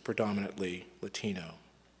attended is predominantly Latino.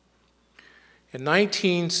 In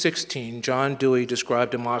 1916, John Dewey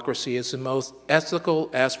described democracy as the most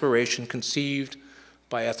ethical aspiration conceived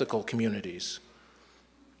by ethical communities.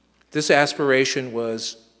 This aspiration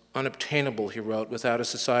was unobtainable, he wrote, without a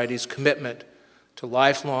society's commitment to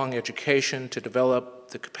lifelong education to develop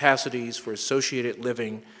the capacities for associated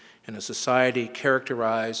living in a society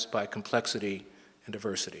characterized by complexity and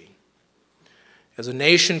diversity. As a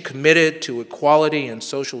nation committed to equality and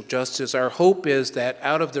social justice, our hope is that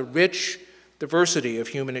out of the rich diversity of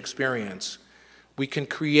human experience, we can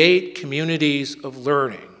create communities of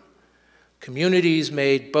learning, communities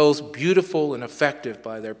made both beautiful and effective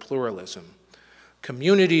by their pluralism,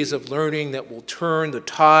 communities of learning that will turn the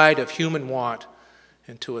tide of human want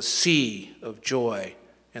into a sea of joy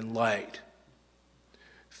and light.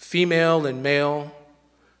 Female and male,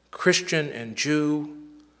 Christian and Jew,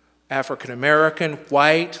 African American,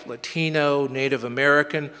 white, Latino, Native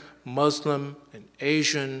American, Muslim and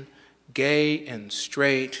Asian, gay and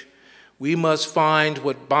straight, we must find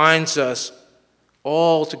what binds us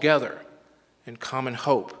all together in common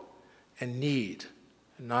hope and need,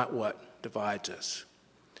 and not what divides us.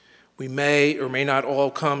 We may or may not all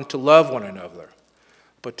come to love one another,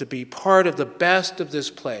 but to be part of the best of this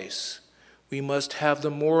place, we must have the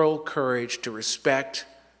moral courage to respect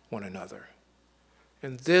one another.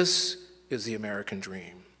 And this is the American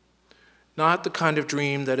dream, not the kind of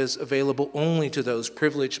dream that is available only to those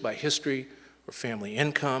privileged by history or family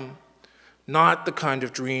income, not the kind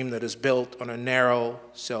of dream that is built on a narrow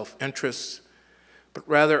self-interest, but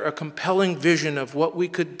rather a compelling vision of what we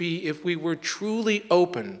could be if we were truly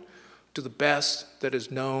open to the best that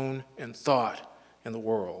is known and thought in the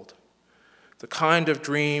world. The kind of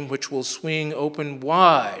dream which will swing open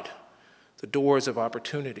wide the doors of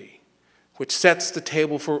opportunity, which sets the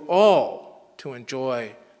table for all to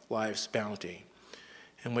enjoy life's bounty,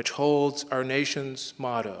 and which holds our nation's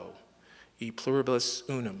motto, e pluribus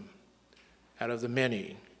unum, out of the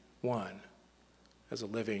many, one, as a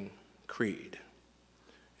living creed.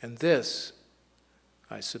 And this,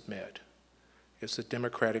 I submit, is the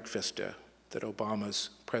democratic vista that Obama's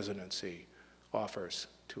presidency offers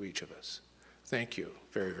to each of us. Thank you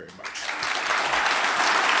very, very much.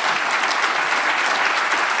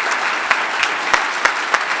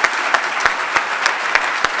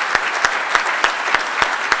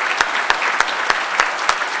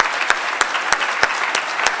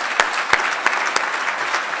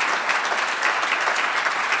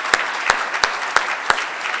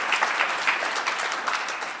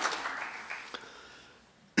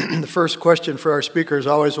 The first question for our speakers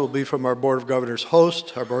always will be from our Board of Governors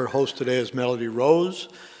host. Our board host today is Melody Rose.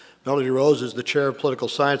 Melody Rose is the chair of political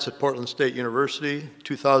science at Portland State University. In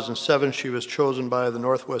 2007, she was chosen by the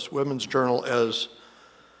Northwest Women's Journal as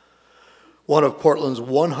one of Portland's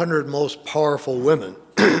 100 most powerful women.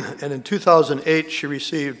 And in 2008, she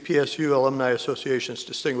received PSU Alumni Association's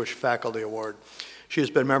Distinguished Faculty Award. She has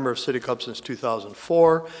been a member of City Club since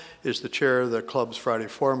 2004, is the chair of the club's Friday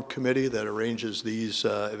Forum Committee that arranges these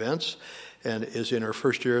events, and is in her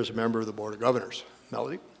first year as a member of the Board of Governors.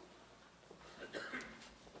 Melody?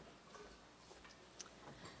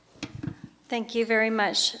 Thank you very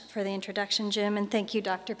much for the introduction, Jim, and thank you,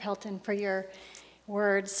 Dr. Pelton, for your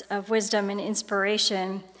words of wisdom and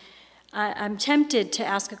inspiration. I'm tempted to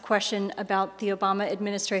ask a question about the Obama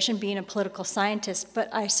administration being a political scientist, but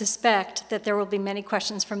I suspect that there will be many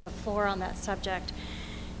questions from the floor on that subject.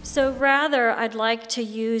 So rather, I'd like to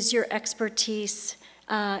use your expertise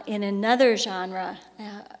in another genre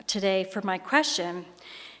today for my question.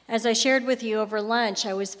 As I shared with you over lunch,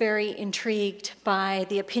 I was very intrigued by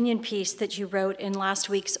the opinion piece that you wrote in last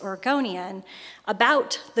week's Oregonian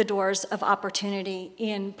about the doors of opportunity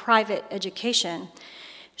in private education.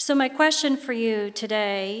 So my question for you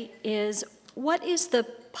today is, what is the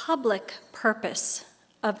public purpose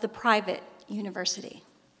of the private university?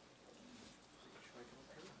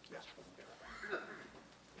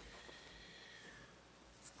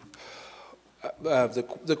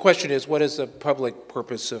 The question is, what is the public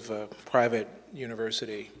purpose of a private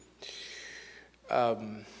university?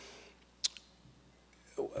 Well,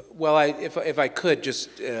 if I could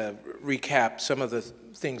just recap some of the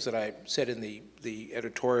things that I said in the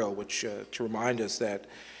editorial, which to remind us that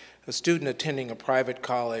a student attending a private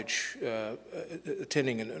college,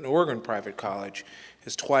 attending an Oregon private college,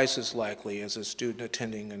 is twice as likely as a student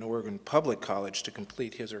attending an Oregon public college to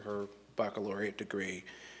complete his or her baccalaureate degree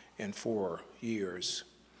in 4 years.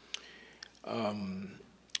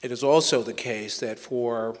 It is also the case that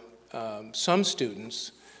for some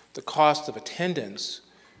students, the cost of attendance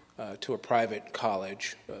to a private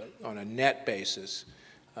college on a net basis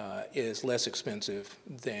is less expensive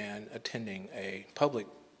than attending a public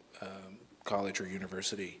college or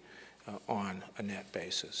university on a net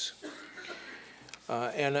basis.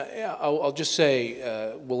 And I'll just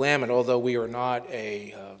say, Willamette, although we are not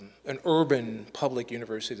an urban public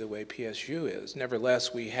university the way PSU is,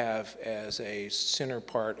 nevertheless we have as a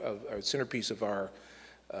centerpiece of our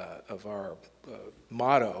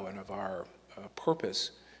motto and of our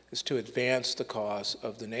purpose is to advance the cause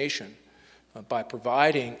of the nation by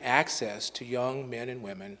providing access to young men and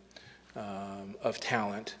women of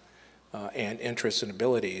talent and interests and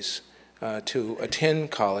abilities to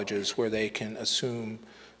attend colleges where they can assume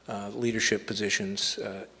leadership positions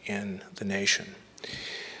in the nation.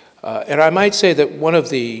 And I might say that one of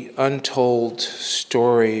the untold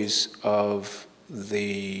stories of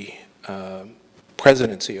the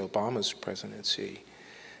presidency, Obama's presidency,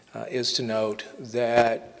 is to note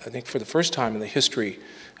that I think for the first time in the history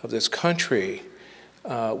of this country,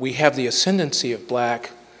 we have the ascendancy of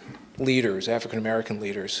black leaders, African-American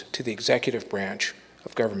leaders, to the executive branch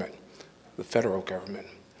of government, the federal government.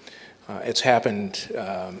 It's happened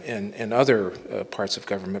in other parts of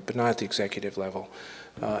government, but not at the executive level.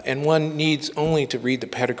 And one needs only to read the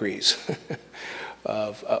pedigrees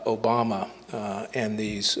of Obama and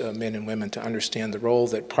these men and women to understand the role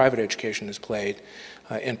that private education has played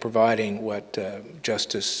in providing what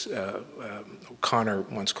Justice O'Connor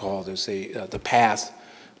once called as the path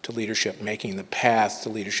to leadership, making the path to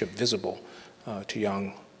leadership visible to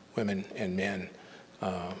young women and men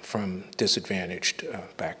from disadvantaged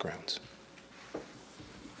backgrounds.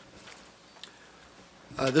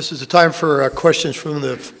 This is the time for questions from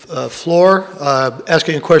the floor.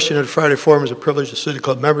 Asking a question at a Friday Forum is a privilege of City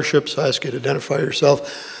Club membership, so I ask you to identify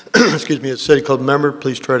yourself. Excuse me, as a City Club member,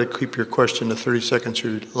 please try to keep your question to 30 seconds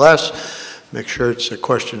or less. Make sure it's a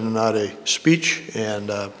question and not a speech, and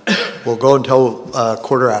we'll go until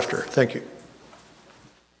quarter after. Thank you.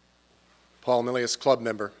 Paul Milius, club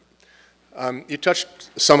member. You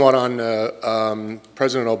touched somewhat on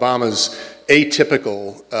President Obama's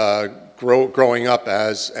atypical growing up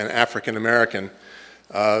as an African American.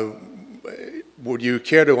 Would you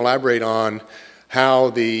care to elaborate on how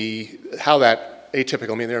that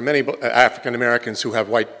atypical? I mean, there are many African Americans who are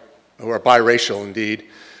biracial indeed,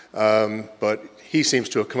 but he seems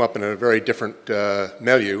to have come up in a very different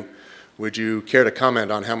milieu. Would you care to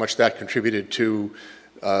comment on how much that contributed to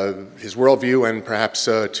his worldview and perhaps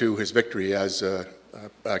to his victory as a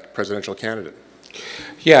presidential candidate?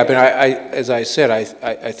 Yeah, but as I said,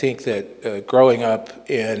 I think that growing up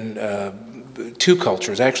in two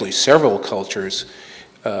cultures, actually several cultures,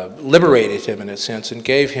 liberated him in a sense and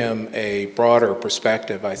gave him a broader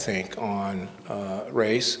perspective, I think, on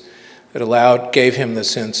race. It gave him the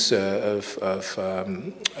sense of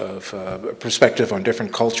perspective on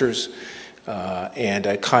different cultures and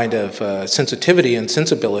a kind of sensitivity and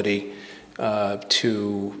sensibility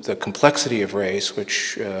to the complexity of race,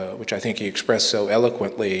 which I think he expressed so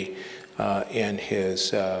eloquently in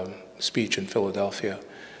his speech in Philadelphia.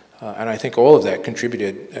 And I think all of that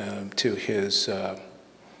contributed to his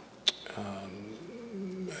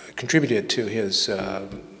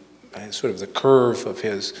sort of the curve of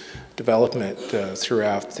his development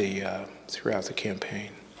throughout the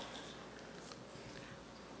campaign.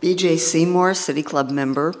 B.J. Seymour, City Club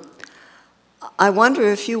member. I wonder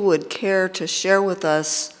if you would care to share with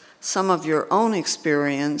us some of your own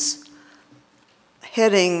experience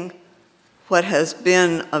heading what has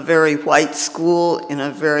been a very white school in a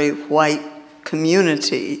very white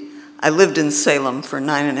community. I lived in Salem for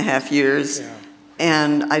 9.5 years, yeah.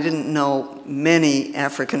 And I didn't know many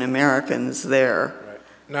African Americans there. Right.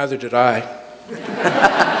 Neither did I.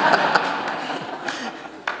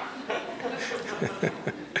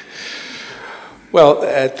 Well,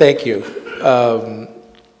 thank you.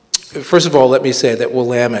 First of all, let me say that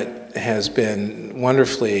Willamette has been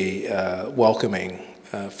wonderfully welcoming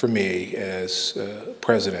for me as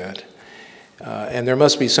president. And there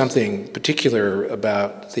must be something particular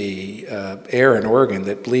about the air in Oregon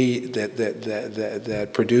that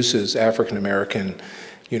produces African American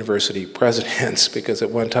university presidents, because at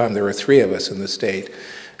one time there were 3 of us in the state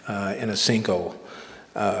in a single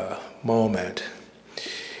moment.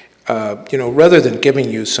 You know, rather than giving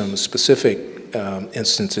you some specific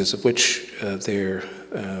instances, of which there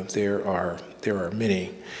are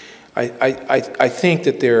many, I think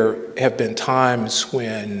that there have been times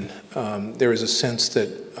when there is a sense that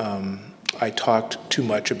I talked too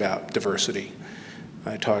much about diversity.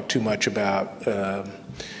 I talked too much about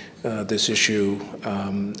this issue,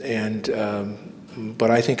 but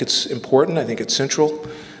I think it's important. I think it's central.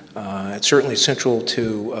 It's certainly central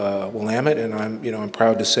to Willamette, and I'm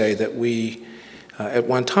proud to say that we, at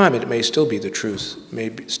one time, it may still be the truth,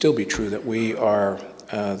 may still be true that we are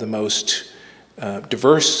the most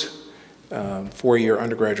diverse four-year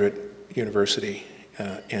undergraduate university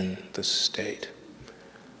in the state.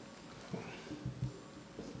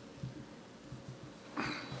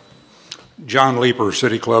 John Leeper,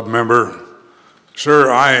 City Club member. Sir,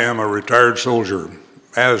 I am a retired soldier.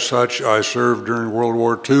 As such, I served during World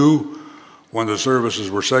War II when the services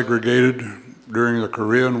were segregated, during the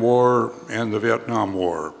Korean War and the Vietnam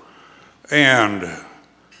War. And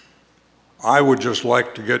I would just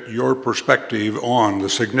like to get your perspective on the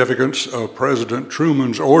significance of President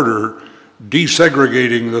Truman's order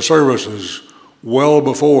desegregating the services well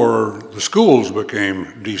before the schools became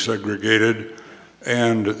desegregated,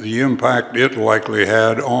 and the impact it likely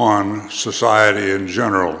had on society in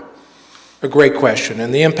general. A great question,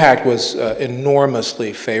 and the impact was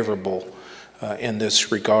enormously favorable in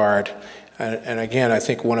this regard. And again, I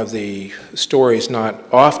think one of the stories not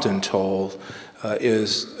often told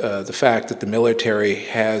is the fact that the military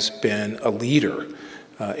has been a leader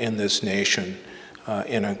in this nation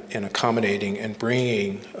in accommodating and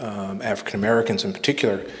bringing African Americans in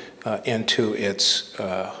particular into its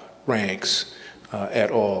ranks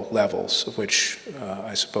at all levels, of which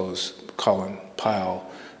I suppose Colin Powell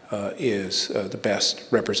is the best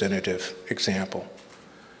representative example.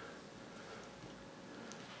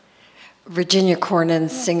 Virginia Cornyn,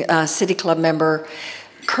 City Club member.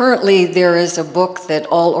 Currently, there is a book that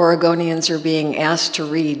all Oregonians are being asked to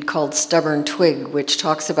read called Stubborn Twig, which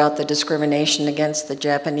talks about the discrimination against the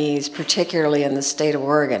Japanese, particularly in the state of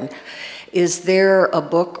Oregon. Is there a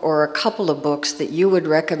book or a couple of books that you would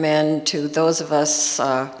recommend to those of us,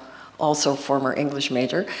 also former English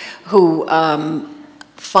major, who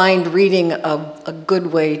find reading a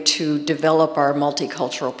good way to develop our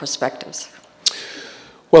multicultural perspectives?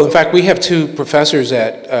 Well, in fact, we have two professors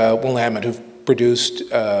at Willamette who've produced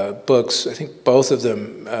books, I think both of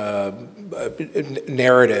them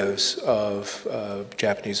narratives of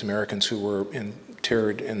Japanese Americans who were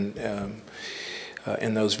interred in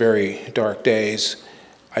those very dark days.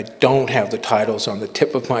 I don't have the titles on the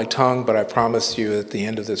tip of my tongue, but I promise you at the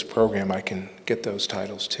end of this program I can get those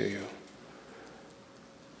titles to you.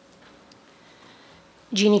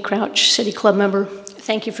 Jeannie Crouch, City Club member,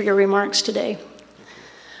 thank you for your remarks today.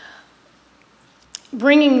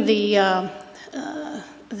 Bringing the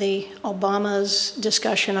Obama's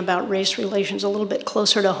discussion about race relations a little bit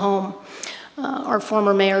closer to home, our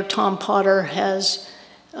former mayor, Tom Potter, has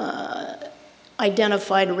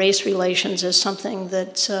identified race relations as something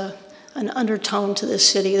that's an undertone to this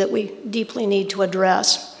city that we deeply need to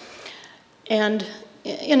address. And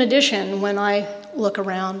in addition, when I look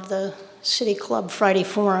around the City Club Friday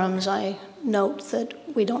forums, I note that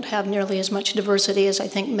we don't have nearly as much diversity as I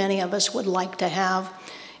think many of us would like to have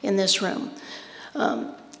in this room.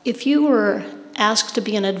 If you were asked to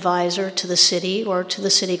be an advisor to the city or to the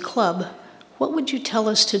City Club, what would you tell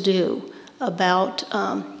us to do about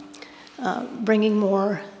bringing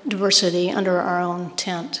more diversity under our own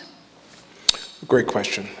tent? Great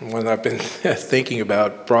question, one I've been thinking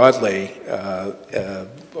about broadly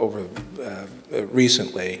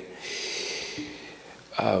recently.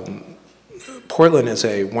 Portland is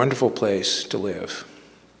a wonderful place to live,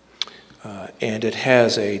 and it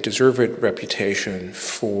has a deserved reputation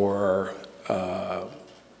for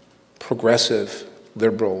progressive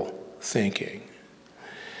liberal thinking.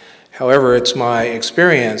 However, it's my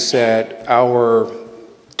experience that our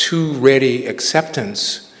too ready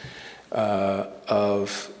acceptance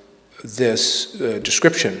of this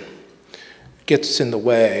description gets in the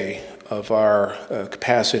way of our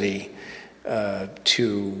capacity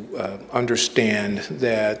to understand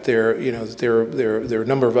that there are a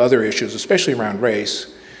number of other issues, especially around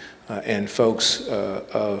race and folks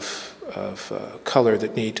of color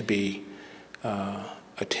that need to be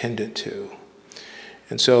attended to.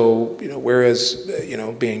 And so, whereas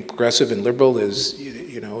being progressive and liberal is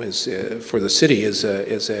for the city is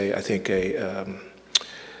I think at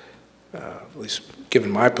least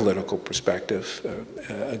given my political perspective,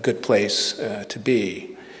 a good place to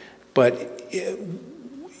be. But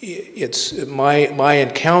it's my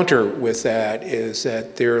encounter with that is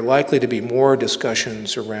that there are likely to be more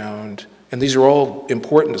discussions around, and these are all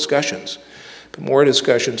important discussions, but more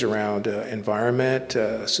discussions around environment,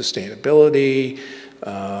 sustainability,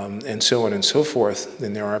 and so on and so forth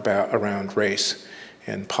than there are around race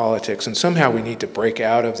and politics. And somehow we need to break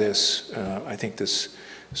out of this, I think, this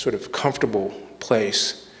sort of comfortable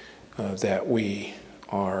place that we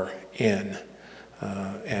are in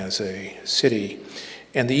as a city.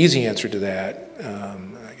 And the easy answer to that,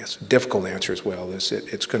 I guess a difficult answer as well, is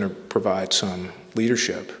it's going to provide some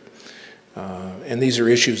leadership. And these are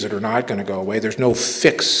issues that are not going to go away. There's no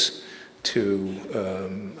fix to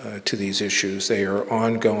these issues. They are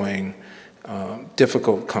ongoing,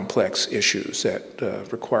 difficult, complex issues that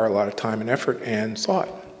require a lot of time and effort and thought.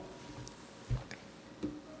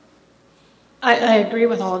 I agree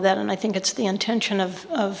with all of that, and I think it's the intention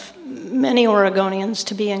of many Oregonians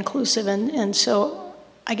to be inclusive. And so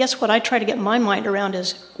I guess what I try to get my mind around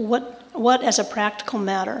is what as a practical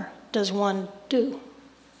matter does one do?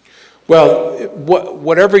 Well,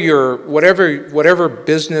 whatever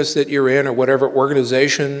business that you're in or whatever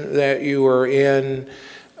organization that you are in,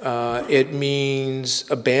 it means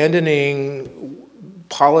abandoning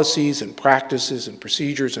policies and practices and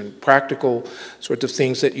procedures and practical sorts of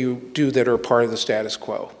things that you do that are part of the status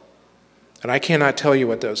quo. And I cannot tell you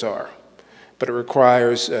what those are, but it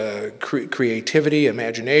requires creativity,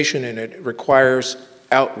 imagination, and it requires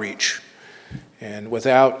outreach. And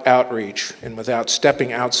without outreach and without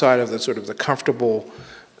stepping outside of the sort of the comfortable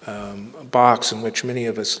box in which many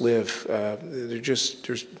of us live, there's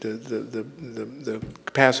the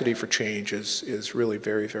capacity for change is really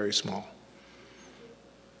very, very small.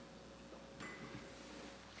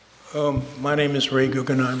 My name is Ray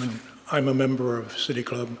Guggenheim, and I'm a member of City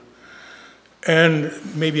Club. And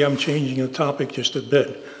maybe I'm changing the topic just a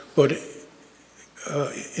bit, but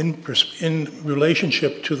in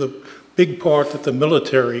relationship to the big part that the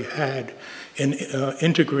military had in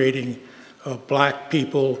integrating black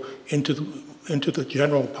people into the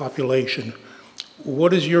general population,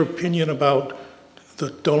 what is your opinion about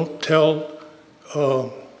the don't tell,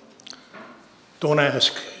 don't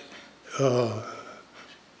ask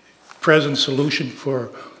present solution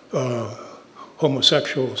for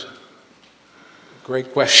homosexuals?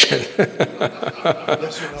 Great question.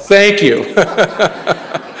 Thank you.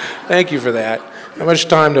 Thank you for that. How much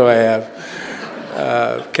time do I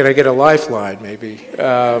have? Can I get a lifeline, maybe?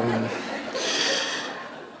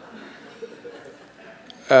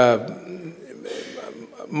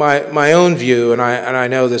 My own view, and I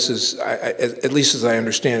know this is, at least as I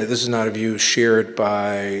understand it, this is not a view shared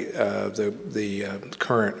by the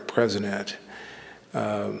current president.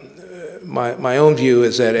 My own view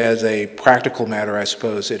is that as a practical matter, I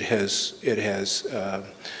suppose it has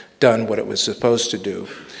done what it was supposed to do,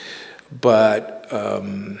 but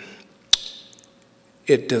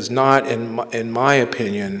it does not, in my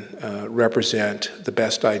opinion, represent the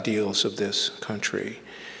best ideals of this country.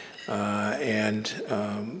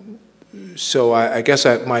 So I guess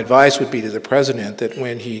my advice would be to the president that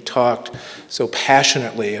when he talked so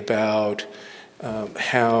passionately about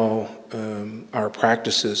how our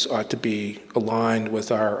practices ought to be aligned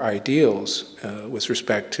with our ideals with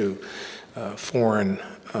respect to foreign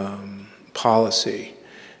policy,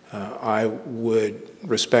 I would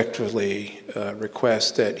respectfully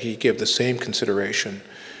request that he give the same consideration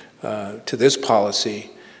to this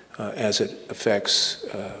policy as it affects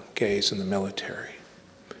gays in the military.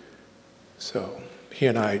 So he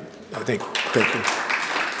and I think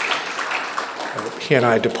he and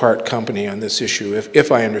I depart company on this issue,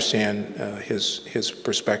 if I understand his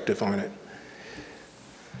perspective on it.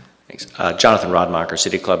 Thanks. Jonathan Rodmacher,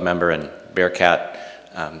 City Club member and Bearcat.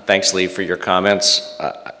 Thanks, Lee, for your comments.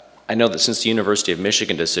 I know that since the University of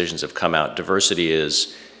Michigan decisions have come out, diversity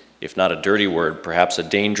is, if not a dirty word, perhaps a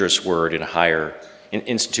dangerous word in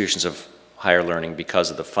institutions of higher learning because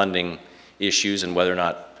of the funding issues and whether or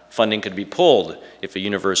not funding could be pulled if a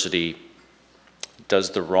university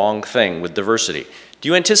does the wrong thing with diversity. Do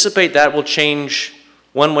you anticipate that will change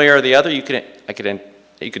one way or the other? You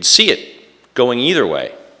could see it going either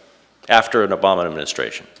way after an Obama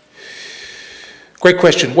administration. Great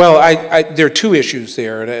question. Well, there are two issues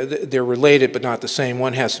there. They're related but not the same.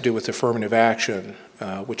 One has to do with affirmative action,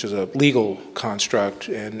 which is a legal construct,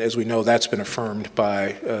 and as we know, that's been affirmed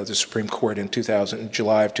by the Supreme Court in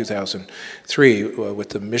July of 2003 with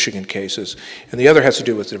the Michigan cases. And the other has to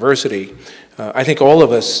do with diversity. I think all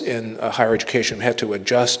of us in higher education had to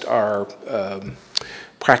adjust our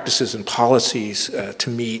practices and policies to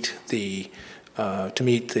meet the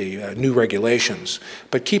new regulations.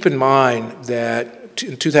 But keep in mind that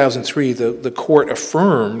in 2003, the court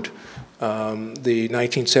affirmed the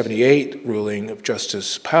 1978 ruling of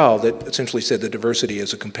Justice Powell that essentially said that diversity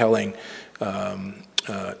is a compelling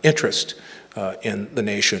interest in the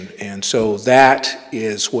nation. And so that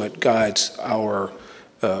is what guides our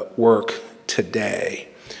work today.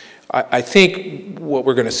 I think what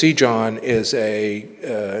we're going to see, John, is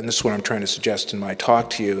and this is what I'm trying to suggest in my talk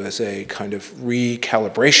to you, is a kind of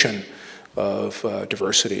recalibration of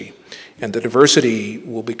diversity. And the diversity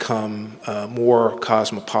will become more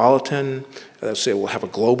cosmopolitan. Let's say it will have a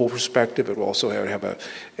global perspective. It will also have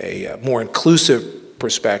a more inclusive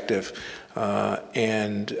perspective.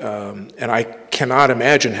 And I cannot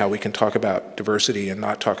imagine how we can talk about diversity and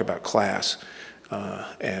not talk about class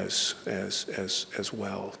as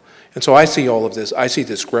well. And so I see all of this. I see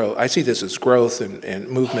this growth. I see this as growth and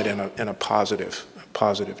movement in a positive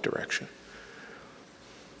direction.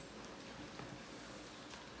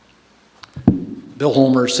 Bill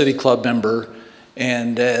Holmer, City Club member,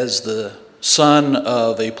 and as the son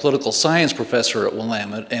of a political science professor at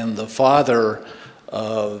Willamette and the father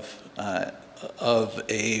of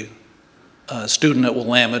a student at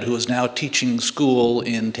Willamette who is now teaching school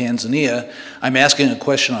in Tanzania, I'm asking a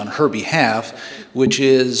question on her behalf, which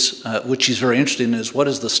she's very interested in, is what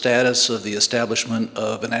is the status of the establishment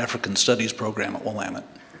of an African Studies program at Willamette?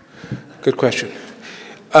 Good question.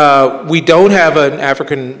 We don't have an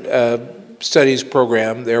African Studies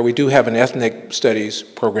program there. We do have an Ethnic Studies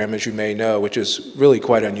program, as you may know, which is really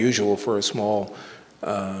quite unusual for a small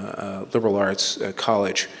liberal arts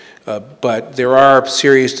college. But there are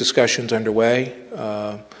serious discussions underway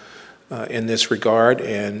in this regard,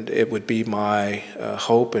 and it would be my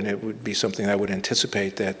hope, and it would be something I would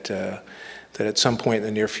anticipate that that at some point in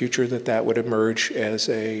the near future that would emerge as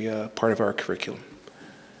a part of our curriculum.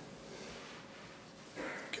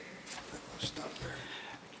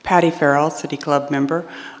 Patty Farrell, City Club member.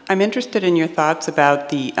 I'm interested in your thoughts about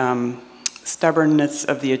the stubbornness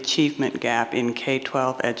of the achievement gap in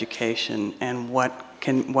K-12 education and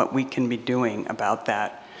what we can be doing about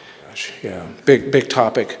that. Gosh, yeah, big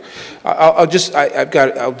topic. I'll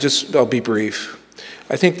be brief.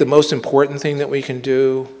 I think the most important thing that we can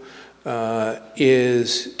do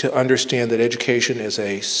is to understand that education is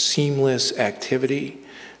a seamless activity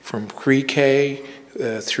from pre-K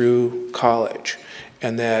through college,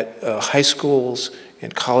 and that high schools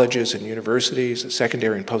and colleges and universities and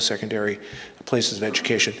secondary and post-secondary places of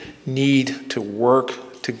education need to work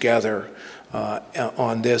together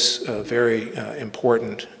on this very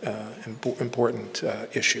important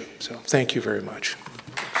issue. So thank you very much.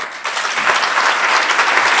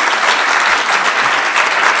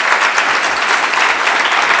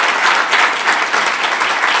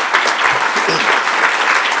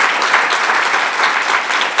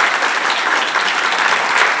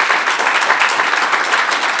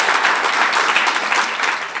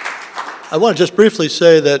 I want to just briefly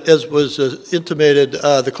say that, as was intimated,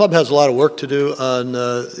 the club has a lot of work to do on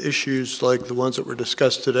issues like the ones that were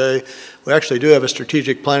discussed today. We actually do have a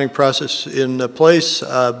strategic planning process in place.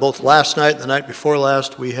 Both last night and the night before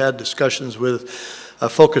last, we had discussions with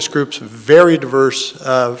focus groups, very diverse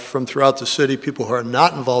from throughout the city, people who are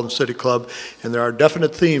not involved in City Club, and there are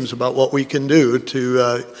definite themes about what we can do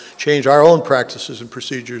to change our own practices and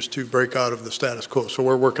procedures to break out of the status quo, so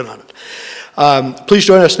we're working on it. Please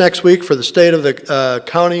join us next week for the State of the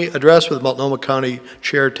County Address with Multnomah County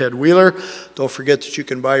Chair Ted Wheeler. Don't forget that you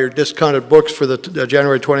can buy your discounted books for the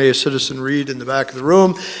January 28th Citizen Read in the back of the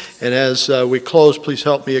room. And as we close, please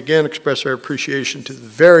help me again express our appreciation to the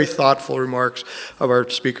very thoughtful remarks of our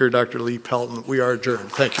speaker, Dr. Lee Pelton. We are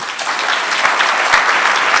adjourned. Thank you.